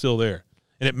cast is still there.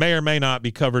 And it may or may not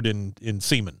be covered in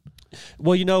semen.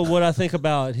 Well, you know what I think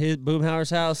about his Boomhauer's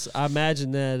house? I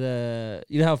imagine that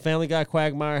you know how Family Guy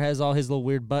Quagmire has all his little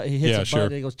weird butt. He hits Yeah, a sure.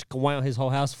 button and he goes wow, his whole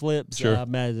house flips. Sure. I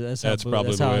imagine that's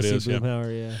Probably how the way I it see is, yeah.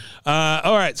 Boomhauer. Yeah.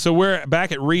 All right, so we're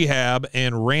back at rehab,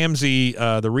 and Ramsey,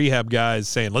 the rehab guy, is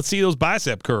saying, let's see those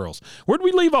bicep curls. Where'd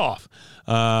we leave off?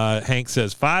 Hank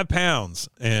says 5 pounds,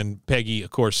 and Peggy, of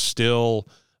course, still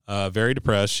very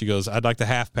depressed. She goes, I'd like the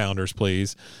half-pounders,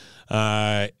 please.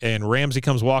 And Ramsey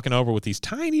comes walking over with these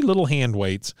tiny little hand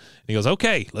weights. And he goes,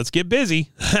 okay, let's get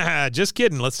busy. Just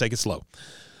kidding. Let's take it slow.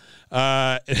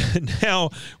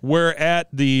 Now we're at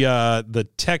the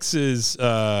Texas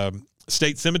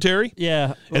State Cemetery.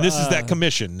 Yeah. And this is that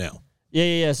commission now.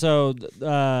 Yeah. So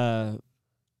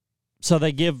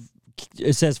they give.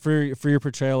 It says for your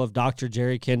portrayal of Dr.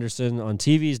 Jerry Kenderson on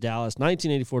TV's Dallas,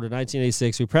 1984 to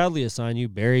 1986, we proudly assign you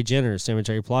Barry Jenner,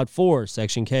 Cemetery Plot 4,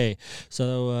 Section K.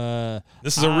 So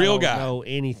This is a real guy. I don't know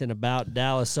anything about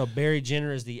Dallas. So Barry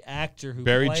Jenner is the actor who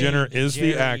Barry played Jenner is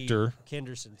the Jerry actor.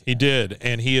 Kenderson. He did,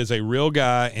 and he is a real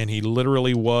guy, and he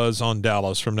literally was on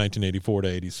Dallas from 1984 to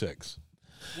 86.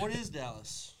 What is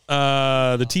Dallas?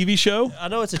 The TV show? I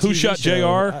know it's a Who TV Shot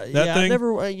show. JR? That yeah,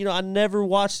 thing? I never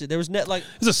watched it. There was like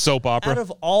It's a soap opera. out of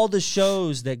all the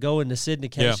shows that go into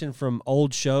syndication from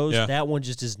old shows, Yeah. that one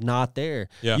just is not there.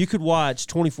 Yeah. You could watch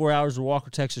 24 Hours of Walker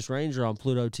Texas Ranger on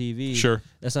Pluto TV. Sure.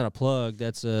 That's not a plug.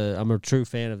 That's I'm a true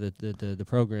fan of the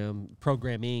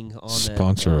programming on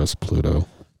that. us, Pluto.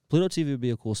 Pluto TV would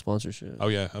be a cool sponsorship. Oh,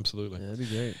 yeah, absolutely. Yeah, that'd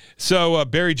be great. So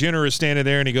Barry Jenner is standing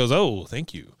there, and he goes, oh,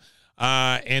 thank you.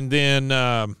 And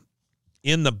then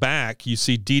in the back, you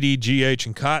see DDGH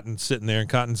and Cotton sitting there, and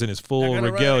Cotton's in his full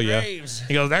regalia.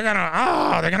 He goes, they're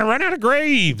gonna run out of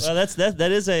graves. Well,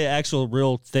 that is a actual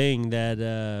real thing that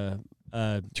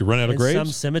Did you run out of in graves? some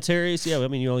cemeteries. Yeah, I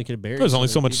mean, you only can bury. There's only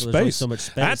so many much people. There's only space. so much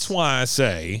space. That's why I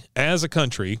say, as a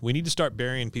country, we need to start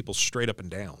burying people straight up and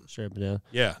down. Straight up and down.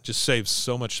 Yeah, just saves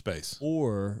so much space.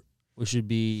 Or we should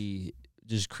be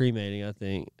just cremating, I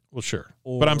think. Well, sure.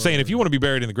 But I'm saying if you want to be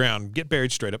buried in the ground, get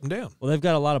buried straight up and down. Well, they've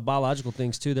got a lot of biological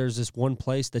things, too. There's this one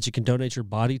place that you can donate your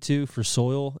body to for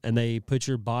soil, and they put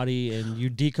your body and you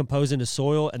decompose into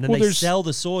soil, and then they sell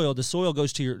the soil. The soil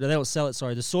goes to they don't sell it,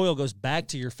 sorry. The soil goes back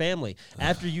to your family.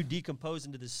 After you decompose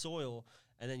into the soil,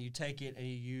 and then you take it and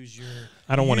you use your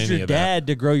I don't want any your of that. dad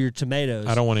to grow your tomatoes.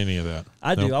 I don't want any of that.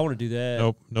 I do. Nope. I want to do that.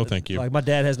 Nope. No, thank you. Like, my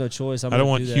dad has no choice. I don't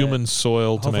want do human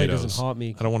soil Hopefully tomatoes. it doesn't haunt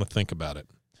me. I don't want to think about it.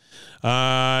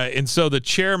 And so the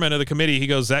chairman of the committee, he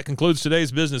goes, that concludes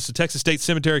today's business. The Texas State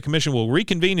Cemetery Commission will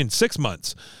reconvene in 6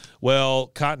 months. Well,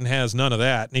 Cotton has none of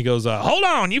that. And he goes, hold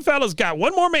on, you fellas got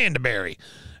one more man to bury.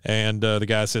 And the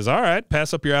guy says, all right,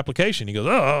 pass up your application. He goes,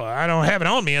 oh, I don't have it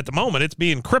on me at the moment. It's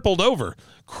being crippled over.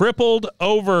 Crippled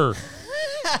over.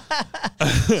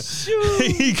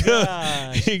 he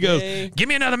goes, give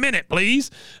me another minute,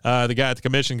 please. The guy at the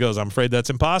commission goes, I'm afraid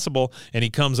that's impossible. And he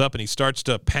comes up and he starts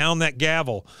to pound that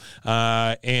gavel.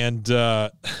 And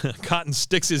Cotton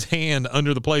sticks his hand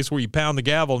under the place where you pound the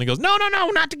gavel. And he goes, no,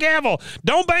 not the gavel.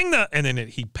 Don't bang the. And then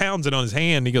he pounds it on his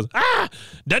hand. And he goes,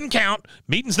 doesn't count.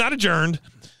 Meeting's not adjourned.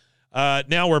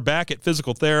 Now we're back at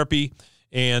physical therapy.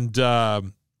 And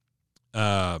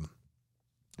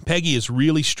Peggy is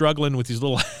really struggling with these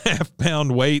little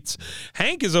half-pound weights.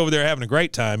 Hank is over there having a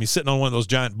great time. He's sitting on one of those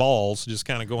giant balls, just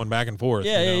kind of going back and forth.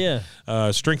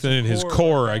 Strengthening his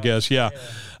core, I guess. Yeah.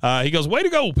 He goes, way to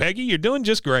go, Peggy. You're doing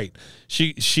just great.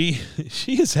 She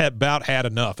has about had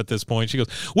enough at this point. She goes,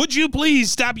 would you please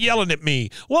stop yelling at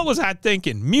me? What was I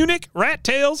thinking? Munich? Rat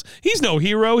tails? He's no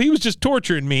hero. He was just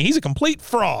torturing me. He's a complete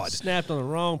fraud. Snapped on the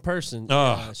wrong person.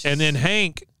 And then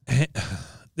Hank...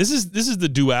 This is the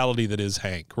duality that is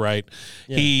Hank, right?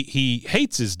 Yeah. He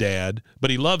hates his dad,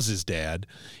 but he loves his dad.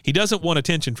 He doesn't want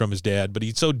attention from his dad, but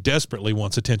he so desperately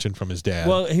wants attention from his dad.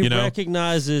 Well, he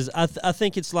recognizes. I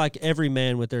think it's like every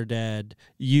man with their dad.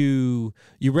 You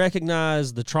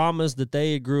recognize the traumas that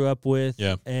they grew up with,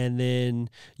 and then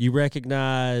you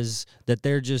recognize that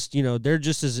they're just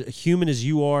as human as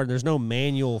you are. And there's no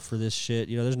manual for this shit.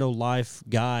 There's no life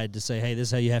guide to say, hey, this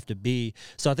is how you have to be.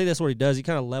 So I think that's what he does. He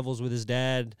kind of levels with his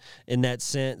dad. In that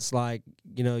sense, like,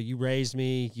 you raised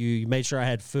me, you made sure I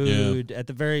had food. At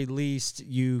the very least,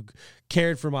 you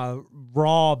cared for my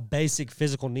raw, basic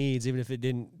physical needs, even if it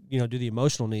didn't, do the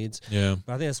emotional needs. Yeah.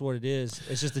 But I think that's what it is.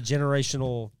 It's just a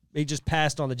generational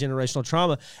passed on the generational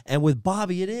trauma. And with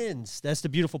Bobby, it ends. That's the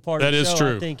beautiful part That of the is show.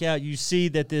 true. I think you see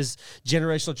that this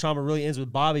generational trauma really ends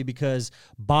with Bobby because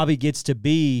Bobby gets to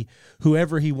be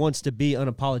whoever he wants to be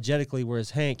unapologetically,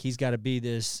 whereas Hank, he's got to be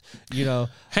this,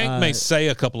 Hank may say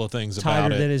a couple of things about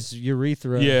tighter it. than his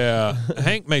urethra. Yeah,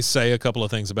 Hank may say a couple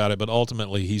of things about it, but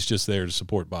ultimately he's just there to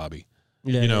support Bobby.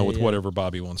 Yeah, with yeah. whatever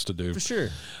Bobby wants to do. For sure.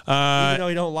 Uh, Even though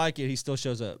he don't like it, he still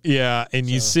shows up. yeah, and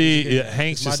you So, see, he's a good guy.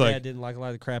 Hank's 'Cause just my like dad didn't like a lot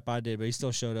of the crap I did, but he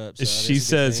still showed up. So she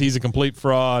says he's a complete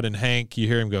fraud, and Hank, you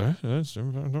hear him go.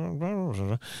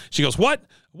 She goes, "What?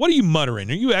 What are you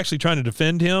muttering? Are you actually trying to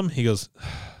defend him?" He goes,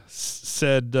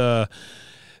 "Said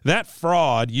that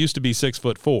fraud used to be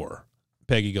 6'4".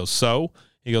 Peggy goes, "So?"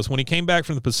 He goes, "When he came back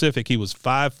from the Pacific, he was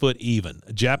 5 foot even.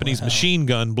 A Japanese machine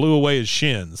gun blew away his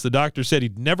shins. The doctor said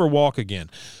he'd never walk again.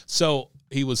 So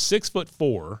he was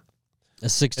 6'4", a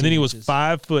 16 and then he was inches.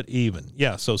 5 foot even.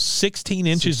 Yeah, so 16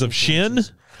 inches of shin.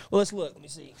 Inches. Well, let's look. Let me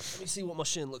see what my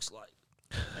shin looks like.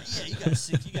 Yeah,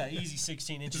 you got easy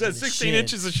 16 inches. Is that in the 16 shin.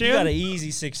 inches of shin? You got an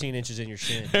easy 16 inches in your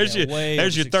shin. There's Yeah, your way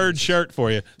there's over your 16 third inches. shirt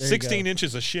for you. There you 16 go.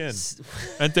 inches of shin.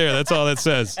 Right there. That's all that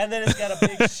says. And then it's got a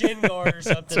big shin guard or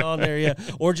something on there, yeah,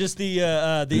 or just the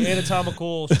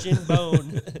anatomical shin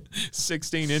bone.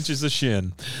 16 inches of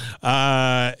shin.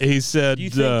 He said, Do you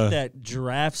think that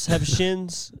giraffes have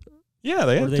shins, yeah,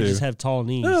 they or have do they to. just have tall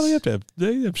knees? No, they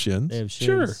have shins. They have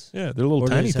Sure. shins. Yeah, they're little Or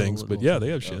they tiny just have a things, little- but yeah, they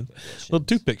have okay, shins. yeah, Little shins.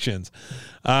 toothpick shins.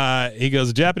 He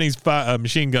goes, a Japanese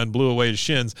machine gun blew away his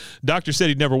shins. Doctor said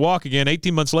he'd never walk again.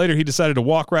 18 months later, he decided to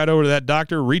walk right over to that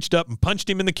doctor, reached up and punched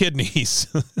him in the kidneys.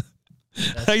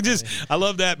 I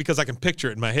love that because I can picture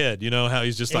it in my head. You know how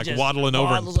he's just It like just waddling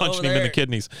over and waddles punching over him in the there.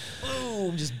 kidneys.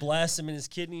 Boom! Just blast him in his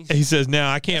kidneys. He says,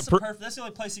 now I can't. That's the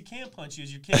only place he can punch you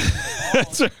is your kidneys.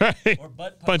 That's right. Or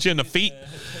butt Punch you in the is, feet.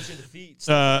 Punch you in the feet.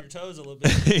 Step on your toes a little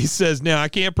bit. He says, now I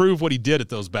can't prove what he did at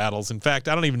those battles. In fact,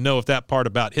 I don't even know if that part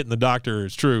about hitting the doctor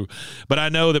is true, but I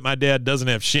know that my dad doesn't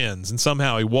have shins and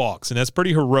somehow he walks, and that's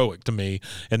pretty heroic to me,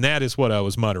 and that is what I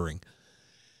was muttering.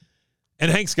 And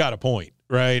Hank's got a point,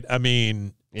 right? I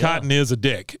mean, Yeah. Cotton is a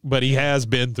dick, but he has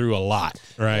been through a lot,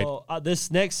 right? Well, this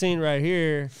next scene right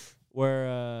here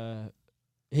where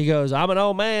he goes, I'm an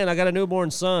old man. I got a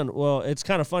newborn son. Well, it's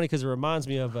kind of funny because it reminds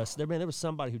me of there was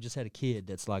somebody who just had a kid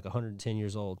that's like 110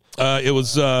 years old. It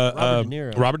was Robert De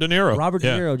Niro. Robert De Niro. Robert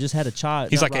Yeah. De Niro just had a child.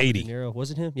 He's Not like Robert 80. De Niro.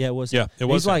 Was it him? Yeah, it was. Yeah, him. it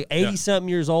was He's like him. Yeah. 80-something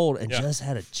years old and Yeah. just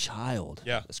had a child.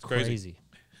 Yeah, That's it's crazy. crazy.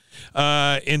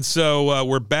 And so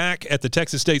we're back at the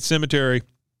Texas State Cemetery.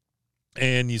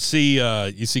 And you see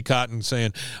Cotton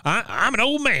saying, I'm an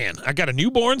old man. I got a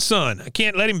newborn son. I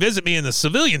can't let him visit me in the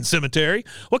civilian cemetery.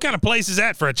 What kind of place is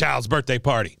that for a child's birthday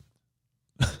party?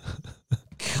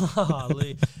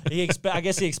 Golly. I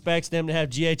guess he expects them to have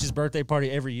GH's birthday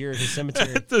party every year at his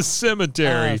cemetery. At the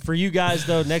cemetery. For you guys,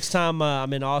 though, next time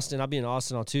I'm in Austin, I'll be in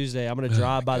Austin on Tuesday. I'm going to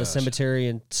drive by the cemetery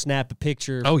and snap a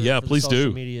picture. Oh, yeah, for the please social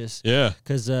do. Medias. Yeah.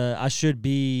 Because I should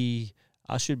be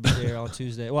there on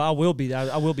Tuesday. Well, I will be.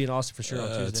 I will be in Austin for sure on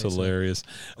Tuesday. That's so hilarious.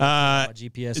 my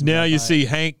GPS and Now drive you by see it.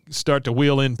 Hank start to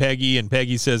wheel in Peggy, and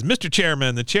Peggy says, Mr.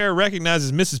 Chairman, the chair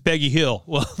recognizes Mrs. Peggy Hill.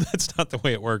 Well, that's not the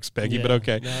way it works, Peggy, Yeah. but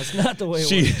okay. No, it's not the way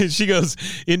it works. She goes,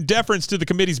 in deference to the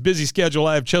committee's busy schedule,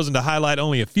 I have chosen to highlight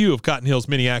only a few of Cotton Hill's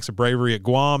many acts of bravery at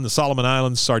Guam, the Solomon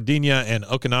Islands, Sardinia, and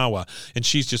Okinawa. And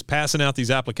she's just passing out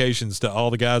these applications to all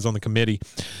the guys on the committee.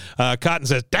 Cotton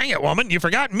says, dang it, woman, you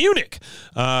forgot Munich.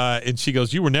 And she goes,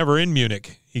 you were never in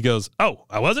Munich. He goes, oh,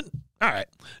 I wasn't? All right.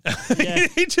 Yeah.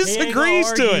 He just He ain't gonna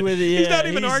agrees to argue it. with He's Yeah, not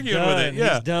even he's arguing done. with it.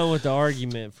 Yeah. He's done with the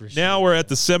argument for sure. Now we're at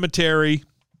the cemetery.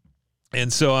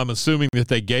 And so I'm assuming that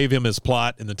they gave him his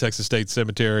plot in the Texas State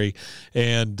Cemetery,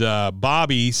 and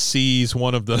Bobby sees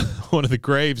one of the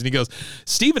graves, and he goes,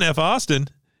 "Stephen F. Austin,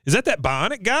 is that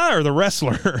bionic guy or the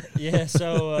wrestler?" Yeah,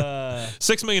 so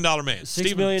 $6 Million Man,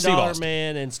 $6 million Steve Austin.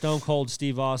 man and Stone Cold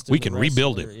Steve Austin. We the can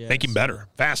rebuild wrestler. him, Yeah, make him so better,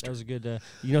 That faster. was a good.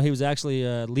 He was actually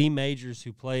Lee Majors,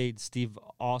 who played Steve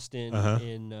Austin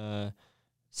in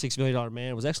 $6 Million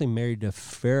Man, was actually married to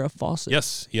Farrah Fawcett.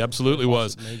 Yes, he absolutely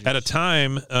was. Majors. At a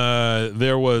time,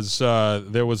 there was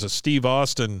a Steve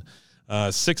Austin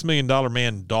 $6 Million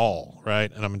Man doll,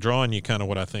 right? And I'm drawing you kind of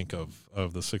what I think of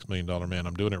the $6 Million Man.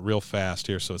 I'm doing it real fast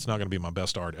here, so it's not going to be my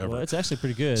best art ever. Well, it's actually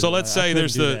pretty good. So let's say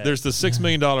there's the $6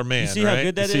 Million Man. You see right? how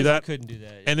good that you see is? that? I couldn't do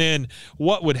that. And then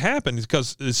what would happen is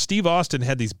because Steve Austin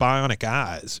had these bionic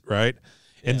eyes, right?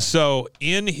 And so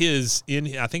in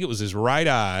I think it was his right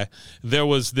eye, there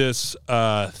was this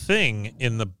thing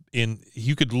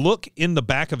you could look in the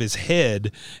back of his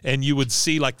head and you would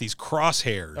see like these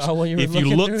crosshairs. Oh, when you were if you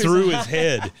looking look through his through his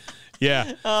head.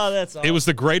 Yeah. Oh, that's awesome. It was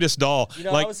the greatest doll. You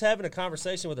know, like I was having a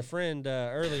conversation with a friend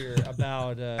earlier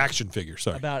about action figures.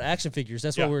 Sorry. about action figures.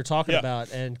 That's Yeah. what we were talking Yeah.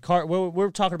 about, and we're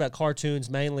talking about cartoons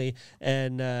mainly,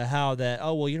 and how that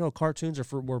cartoons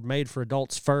were made for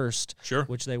adults first, Sure.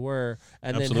 which they were,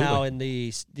 and Absolutely. then how in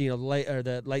the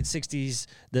late '60s,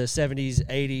 the '70s,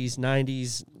 '80s,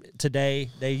 '90s, today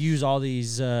they use all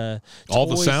these all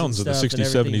the toys sounds and of the stuff and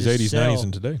 60s, everything 70s, to 80s, sell. 90s,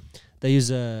 and today. They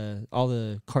use all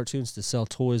the cartoons to sell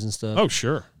toys and stuff. Oh,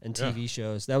 sure. And Yeah. TV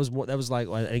shows. That was like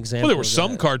an example. Well, there were of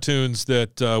some that. cartoons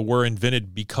that were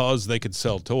invented because they could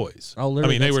sell toys. Oh, I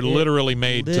literally, mean, they were that's it. literally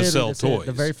made to Literally, sell that's it. toys.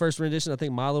 The very first rendition, I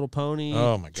think, My Little Pony.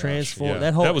 Oh my gosh! Transform. yeah.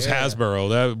 That whole was era. Hasbro.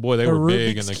 They The were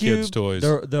big in Rubik's the Cube, kids' toys.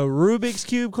 The Rubik's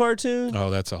Cube cartoon.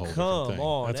 Oh, that's a whole Come different thing.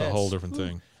 on, That's a whole different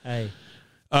thing. Hey,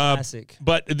 classic.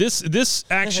 But this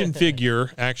action figure,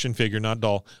 not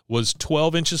doll, was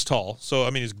 12 inches tall. So I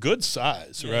mean, it's good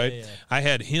size, right? yeah. I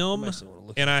had him, actually wanna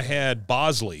look and I had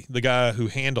Bosley, the guy who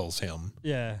handles him.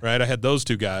 Yeah. Right, I had those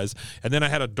two guys, and then I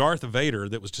had a Darth Vader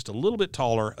that was just a little bit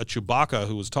taller, a Chewbacca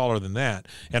who was taller than that,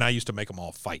 and I used to make them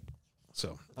all fight.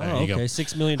 So there Oh, you go. okay.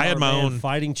 $6 million I had my man own-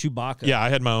 fighting Chewbacca. Yeah, I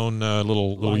had my own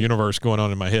little universe going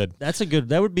on in my head.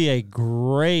 That would be a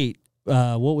great.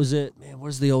 What was it? Man, what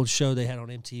was the old show they had on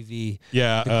MTV?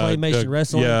 Yeah, The claymation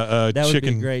wrestling. Yeah, that would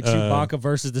chicken. be great. Chewbacca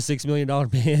versus the $6 million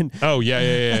man. Oh yeah.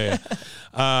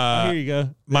 Here you go.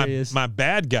 There he is. My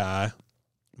bad guy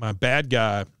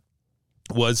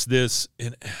was this,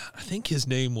 and I think his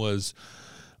name was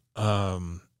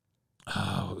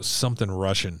something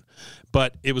Russian,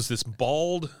 but it was this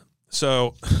bald.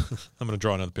 So I'm going to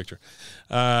draw another picture.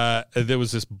 There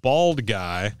was this bald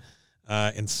guy,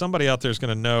 and somebody out there is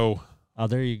going to know Oh,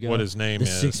 there you go. what his name the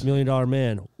is. $6 million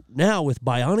man now with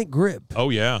bionic grip. Oh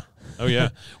yeah.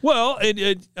 Well,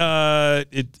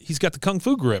 he's got the kung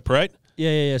fu grip, right?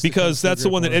 Yeah. Because that's the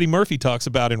one that Eddie Murphy talks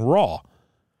about in Raw.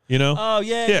 You know? Oh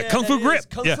yeah, Kung Fu that grip. is.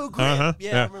 Kung Yeah. Fu grip. Uh-huh. Yeah,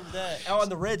 Yeah. I remember that. Oh,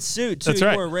 and the red suit too. That's He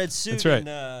right. wore a red suit. That's right.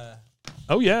 And,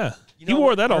 Oh yeah. you He know wore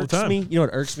what that all the irks time. Me? You know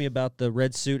what irks me about the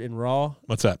red suit in Raw?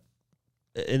 What's that?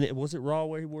 And was it Raw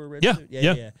where he wore a red Yeah, suit?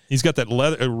 yeah. He's got that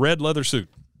red leather suit.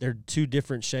 They're two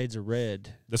different shades of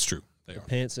red. That's true. They are.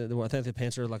 Pants. I think the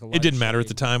pants are like a. It didn't matter at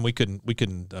the shade. time. We couldn't make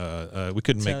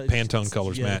Pantone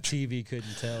colors yeah, match. The TV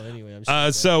couldn't tell anyway. I'm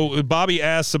sure So Bobby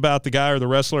asks about the guy or the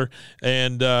wrestler,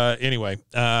 and anyway,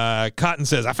 Cotton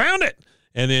says, "I found it."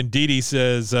 And then Dee Dee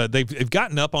says they've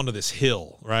gotten up onto this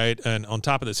hill, right? And on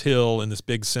top of this hill in this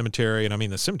big cemetery, and I mean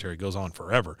the cemetery goes on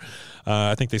forever.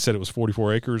 I think they said it was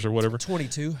 44 acres or whatever.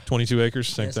 22. 22 acres,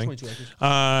 same Yes, thing. 22 acres.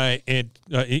 I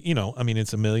mean,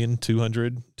 it's 1 million,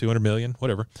 200 million,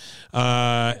 whatever.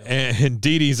 And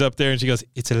Dee Dee's up there, and she goes,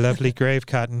 "It's a lovely grave,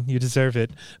 Cotton. You deserve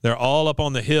it." They're all up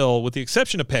on the hill, with the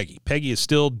exception of Peggy. Peggy is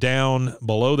still down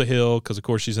below the hill because, of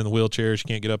course, she's in the wheelchair. She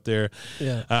can't get up there.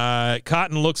 Yeah.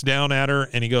 Cotton looks down at her,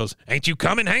 and he goes, "Ain't you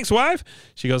coming, Hank's wife?"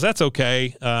 She goes, "That's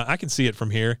okay. I can see it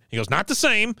from here." He goes, "Not the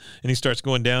same." And he starts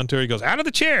going down to her. He goes, "Out of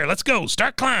the chair. Let's go.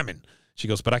 Start climbing." She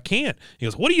goes, "But I can't." He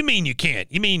goes, "What do you mean you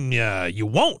can't? You mean you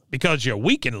won't because you're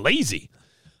weak and lazy."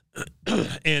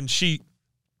 And she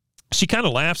kind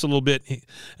of laughs a little bit,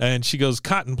 and she goes,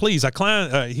 "Cotton, please, I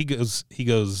climb." She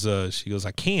goes,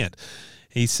 "I can't."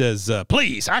 He says,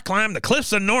 "Please, I climbed the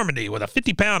cliffs of Normandy with a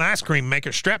 50-pound ice cream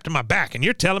maker strapped to my back, and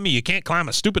you're telling me you can't climb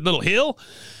a stupid little hill?"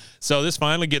 So this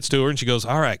finally gets to her, and she goes,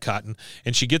 "All right, Cotton."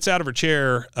 And she gets out of her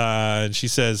chair, and she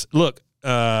says, "Look,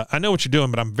 I know what you're doing,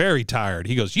 but I'm very tired."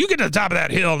 He goes, "You get to the top of that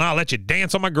hill, and I'll let you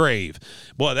dance on my grave."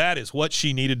 Boy, that is what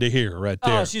she needed to hear right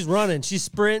there. Oh, she's running. She's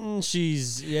sprinting. She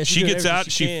doing gets everything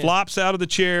out, she can. flops out of the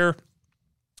chair,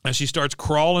 and she starts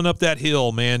crawling up that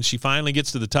hill, man. She finally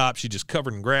gets to the top. She's just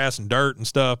covered in grass and dirt and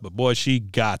stuff, but boy, she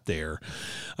got there.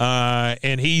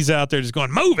 And he's out there just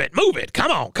going, move it,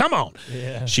 come on.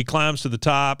 Yeah. She climbs to the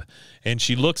top, and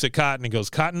she looks at Cotton and goes,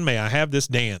 "Cotton, may I have this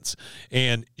dance?"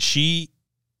 And she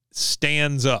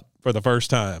stands up for the first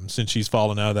time since she's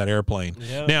fallen out of that airplane.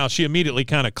 Yep. Now, she immediately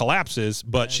kind of collapses,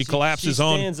 but she collapses she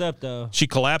on... stands up, though. She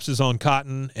collapses on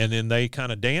Cotton, and then they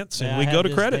kind of dance, May and I we have go to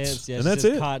this credits, dance? Yeah, and she that's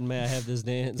says, it. Cotton, may I have this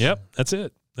dance? Yep, that's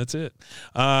it.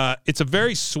 It's a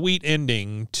very sweet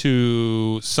ending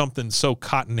to something so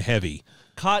cotton heavy.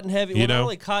 Cotton heavy. You Well, not know?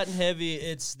 only cotton heavy,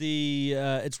 it's the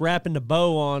it's wrapping the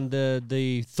bow on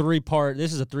the 3-part.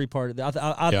 This is a 3-part.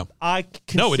 I Yeah.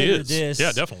 consider No, it is. this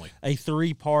Yeah, definitely. a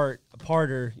 3-part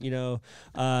 2-parter. You know,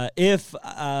 if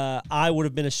I would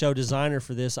have been a show designer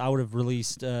for this, I would have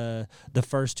released the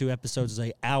first 2 episodes as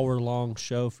a hour-long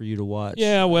show for you to watch.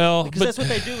 Yeah, well, because that's what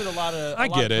they do with a lot of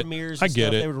premieres. I And get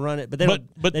stuff. it. They would run it, but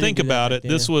But they think didn't do that about back it.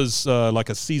 then. This was like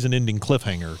a season-ending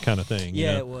cliffhanger kind of thing. you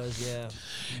Yeah, know? it was. Yeah.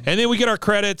 And then we get our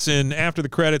credits, and after the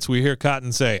credits, we hear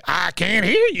Cotton say, "I can't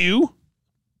hear you."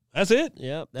 That's it.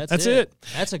 Yep, That's it.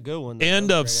 That's a good one. That End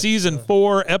was a of great season episode.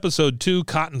 4, episode 2,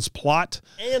 Cotton's Plot.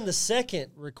 And the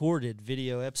second recorded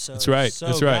video episode. That's right. So,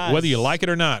 That's right. guys, Whether you like it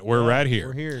or not, we're yeah, right here.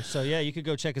 We're here. So, yeah, you could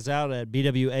go check us out at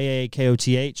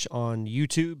BWAAKOTH on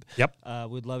YouTube. Yep.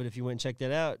 We'd love it if you went and checked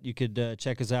that out. You could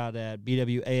check us out at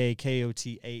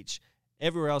BWAAKOTH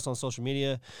everywhere else on social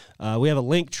media. We have a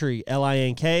link tree,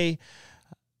 LINK.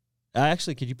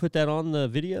 Actually, could you put that on the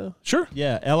video? Sure.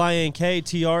 Yeah,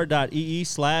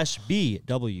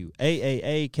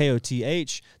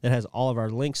 linktr.ee/BWAAAKOTH. That has all of our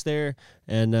links there.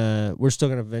 And we're still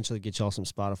going to eventually get y'all some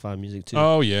Spotify music, too.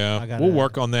 Oh, yeah. I gotta- We'll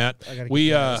work on that. I gotta We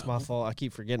get that. It's my fault. I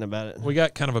keep forgetting about it. we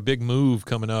got kind of a big move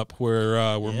coming up where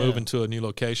we're Yeah. moving to a new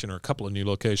location or a couple of new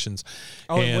locations.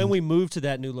 And when we move to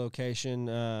that new location,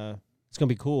 it's going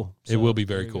to be cool. It will be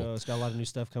there very you cool. go. It's got a lot of new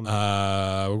stuff coming.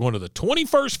 We're going to the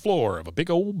 21st floor of a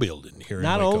big old building here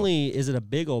Not in Waco. only is it a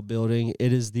big old building,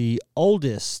 it is the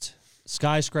oldest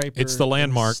skyscraper. It's the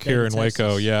landmark state here of in Waco.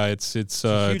 Texas. Yeah, it's huge it's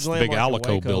the big landmark in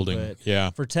Alico Waco, building. but Yeah.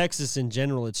 For Texas in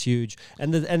general, it's huge.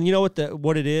 And you know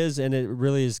what it is, and it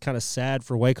really is kind of sad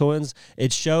for Wacoans.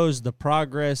 It shows the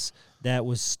progress that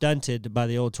was stunted by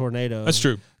the old tornado. That's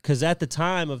true. Because at the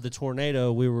time of the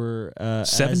tornado, we were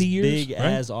 70 as years, big right?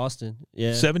 as Austin.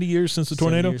 Yeah, 70 years since the 70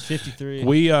 tornado. years, 53.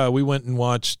 We went and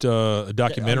watched a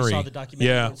documentary. saw the documentary.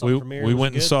 Yeah, Went and saw the premiere. we Was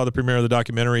went it and good? saw the premiere of the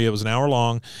documentary. It was an hour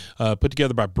long, put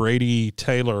together by Brady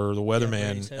Taylor, the weatherman,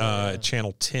 Brady Taylor, yeah. at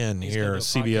Channel 10 He's here, gonna do a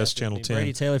CBS podcast Channel with me. 10.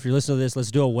 Brady Taylor, if you're listening to this, let's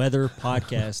do a weather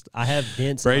podcast. I have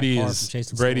dents Brady in my car is from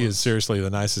chasing Brady storms. is seriously the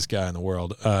nicest guy in the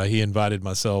world. He invited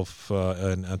myself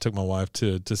and I took my wife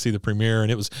to see the premiere,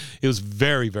 and it was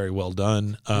very, very well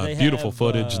done. They Beautiful have,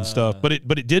 footage and stuff. But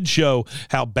it did show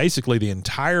how basically the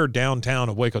entire downtown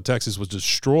of Waco, Texas, was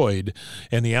destroyed,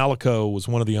 and the Alico was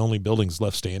one of the only buildings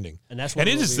left standing. And that's and what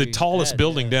it will is the be tallest bad,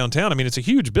 building yeah. downtown. I mean, it's a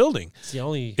huge building. It's the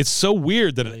only. It's so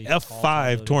weird that Really an tall F5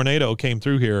 building. tornado came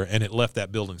through here and it left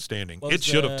that building standing. Well, It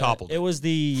should have toppled. It was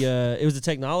the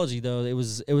technology though. It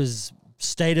was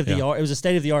state of the Yeah. art. It was a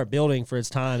state of the art building for its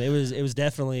time. It was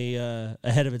definitely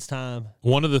ahead of its time.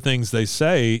 One of the things they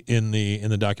say in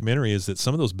the documentary is that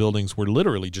some of those buildings were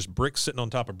literally just bricks sitting on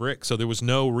top of bricks, so there was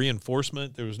no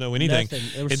reinforcement, there was no anything. Nothing.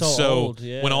 They were and so old,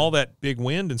 yeah. when all that big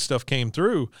wind and stuff came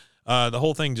through, the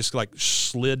whole thing just like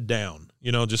slid down.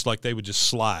 Just like they would just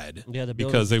slide. Yeah, the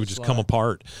buildings because they would would just come slide.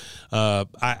 apart.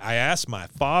 I asked my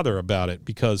father about it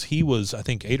because he was, I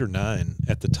think, 8 or 9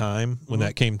 at the time when Mm-hmm.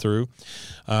 that came through.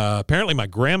 Apparently, my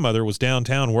grandmother was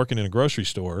downtown working in a grocery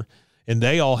store, and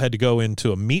they all had to go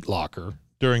into a meat locker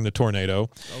during the tornado.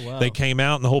 Oh, wow. They came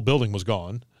out, and the whole building was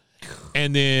gone.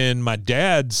 And then my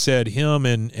dad said him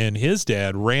and his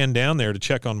dad ran down there to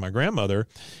check on my grandmother,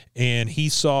 and he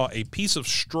saw a piece of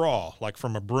straw, like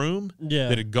from a broom, Yeah.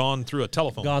 that had gone through a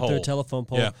telephone Gone pole. through a telephone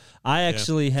pole. Yeah. I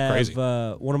actually it's have crazy.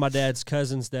 one of my dad's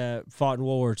cousins that fought in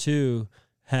World War II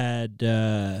had.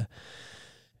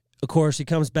 Of course, he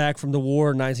comes back from the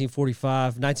war in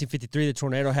 1945. 1953, the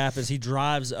tornado happens. He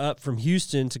drives up from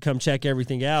Houston to come check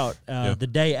everything out the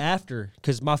day after,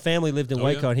 because my family lived in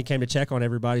Waco, yeah? and he came to check on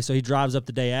everybody. So he drives up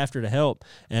the day after to help.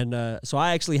 And so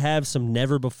I actually have some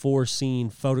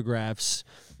never-before-seen photographs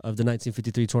of the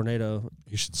 1953 tornado.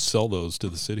 You should sell those to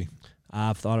the city.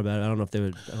 I've thought about it. I don't know if they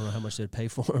would. I don't know how much they'd pay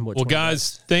for them. Well,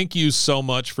 guys, thank you so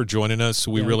much for joining us.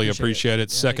 We Yeah, we really appreciate appreciate it.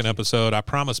 it. Yeah, Second thank you. episode. I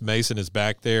promise Mason is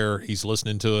back there. He's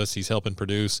listening to us. He's helping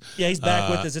produce. Yeah, he's back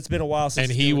with us. It's been a while since.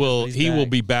 And he's he been with us, will but he's will back.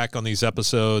 be back on these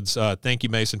episodes. Thank you,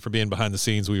 Mason, for being behind the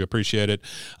scenes. We appreciate it.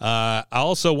 I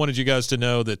also wanted you guys to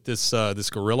know that this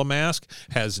gorilla mask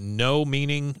has no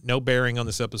meaning, no bearing on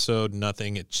this episode.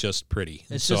 Nothing. It's just pretty.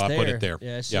 It's so just I there. put it there.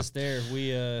 Yeah, it's just there.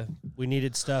 We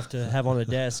needed stuff to have on the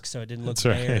desk, so it didn't look That's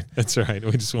bare. right. That's right. We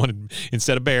just wanted,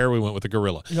 instead of bear, we went with a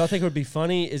gorilla. You know, I think it would be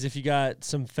funny is if you got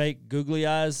some fake googly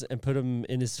eyes and put them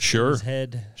in his, Sure. in his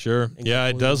head. Sure. And Yeah,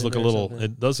 it glue does them look in a there or little. something.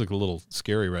 It does look a little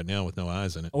scary right now with no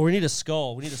eyes in it. Or we need a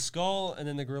skull. We need a skull and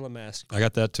then the gorilla mask. I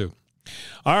got that too.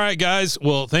 All right, guys.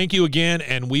 Well, thank you again,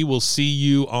 and we will see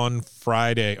you on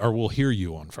Friday, or we'll hear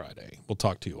you on Friday. We'll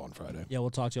talk to you on Friday. Yeah, we'll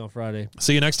talk to you on Friday.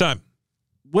 See you next time.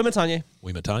 Women, Tanya.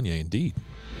 We Matanya, indeed.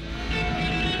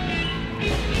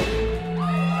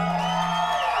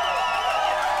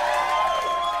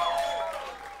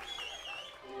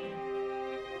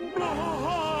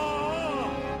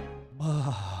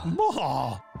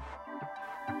 Bah.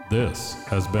 This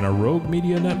has been a Rogue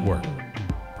Media Network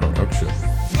production.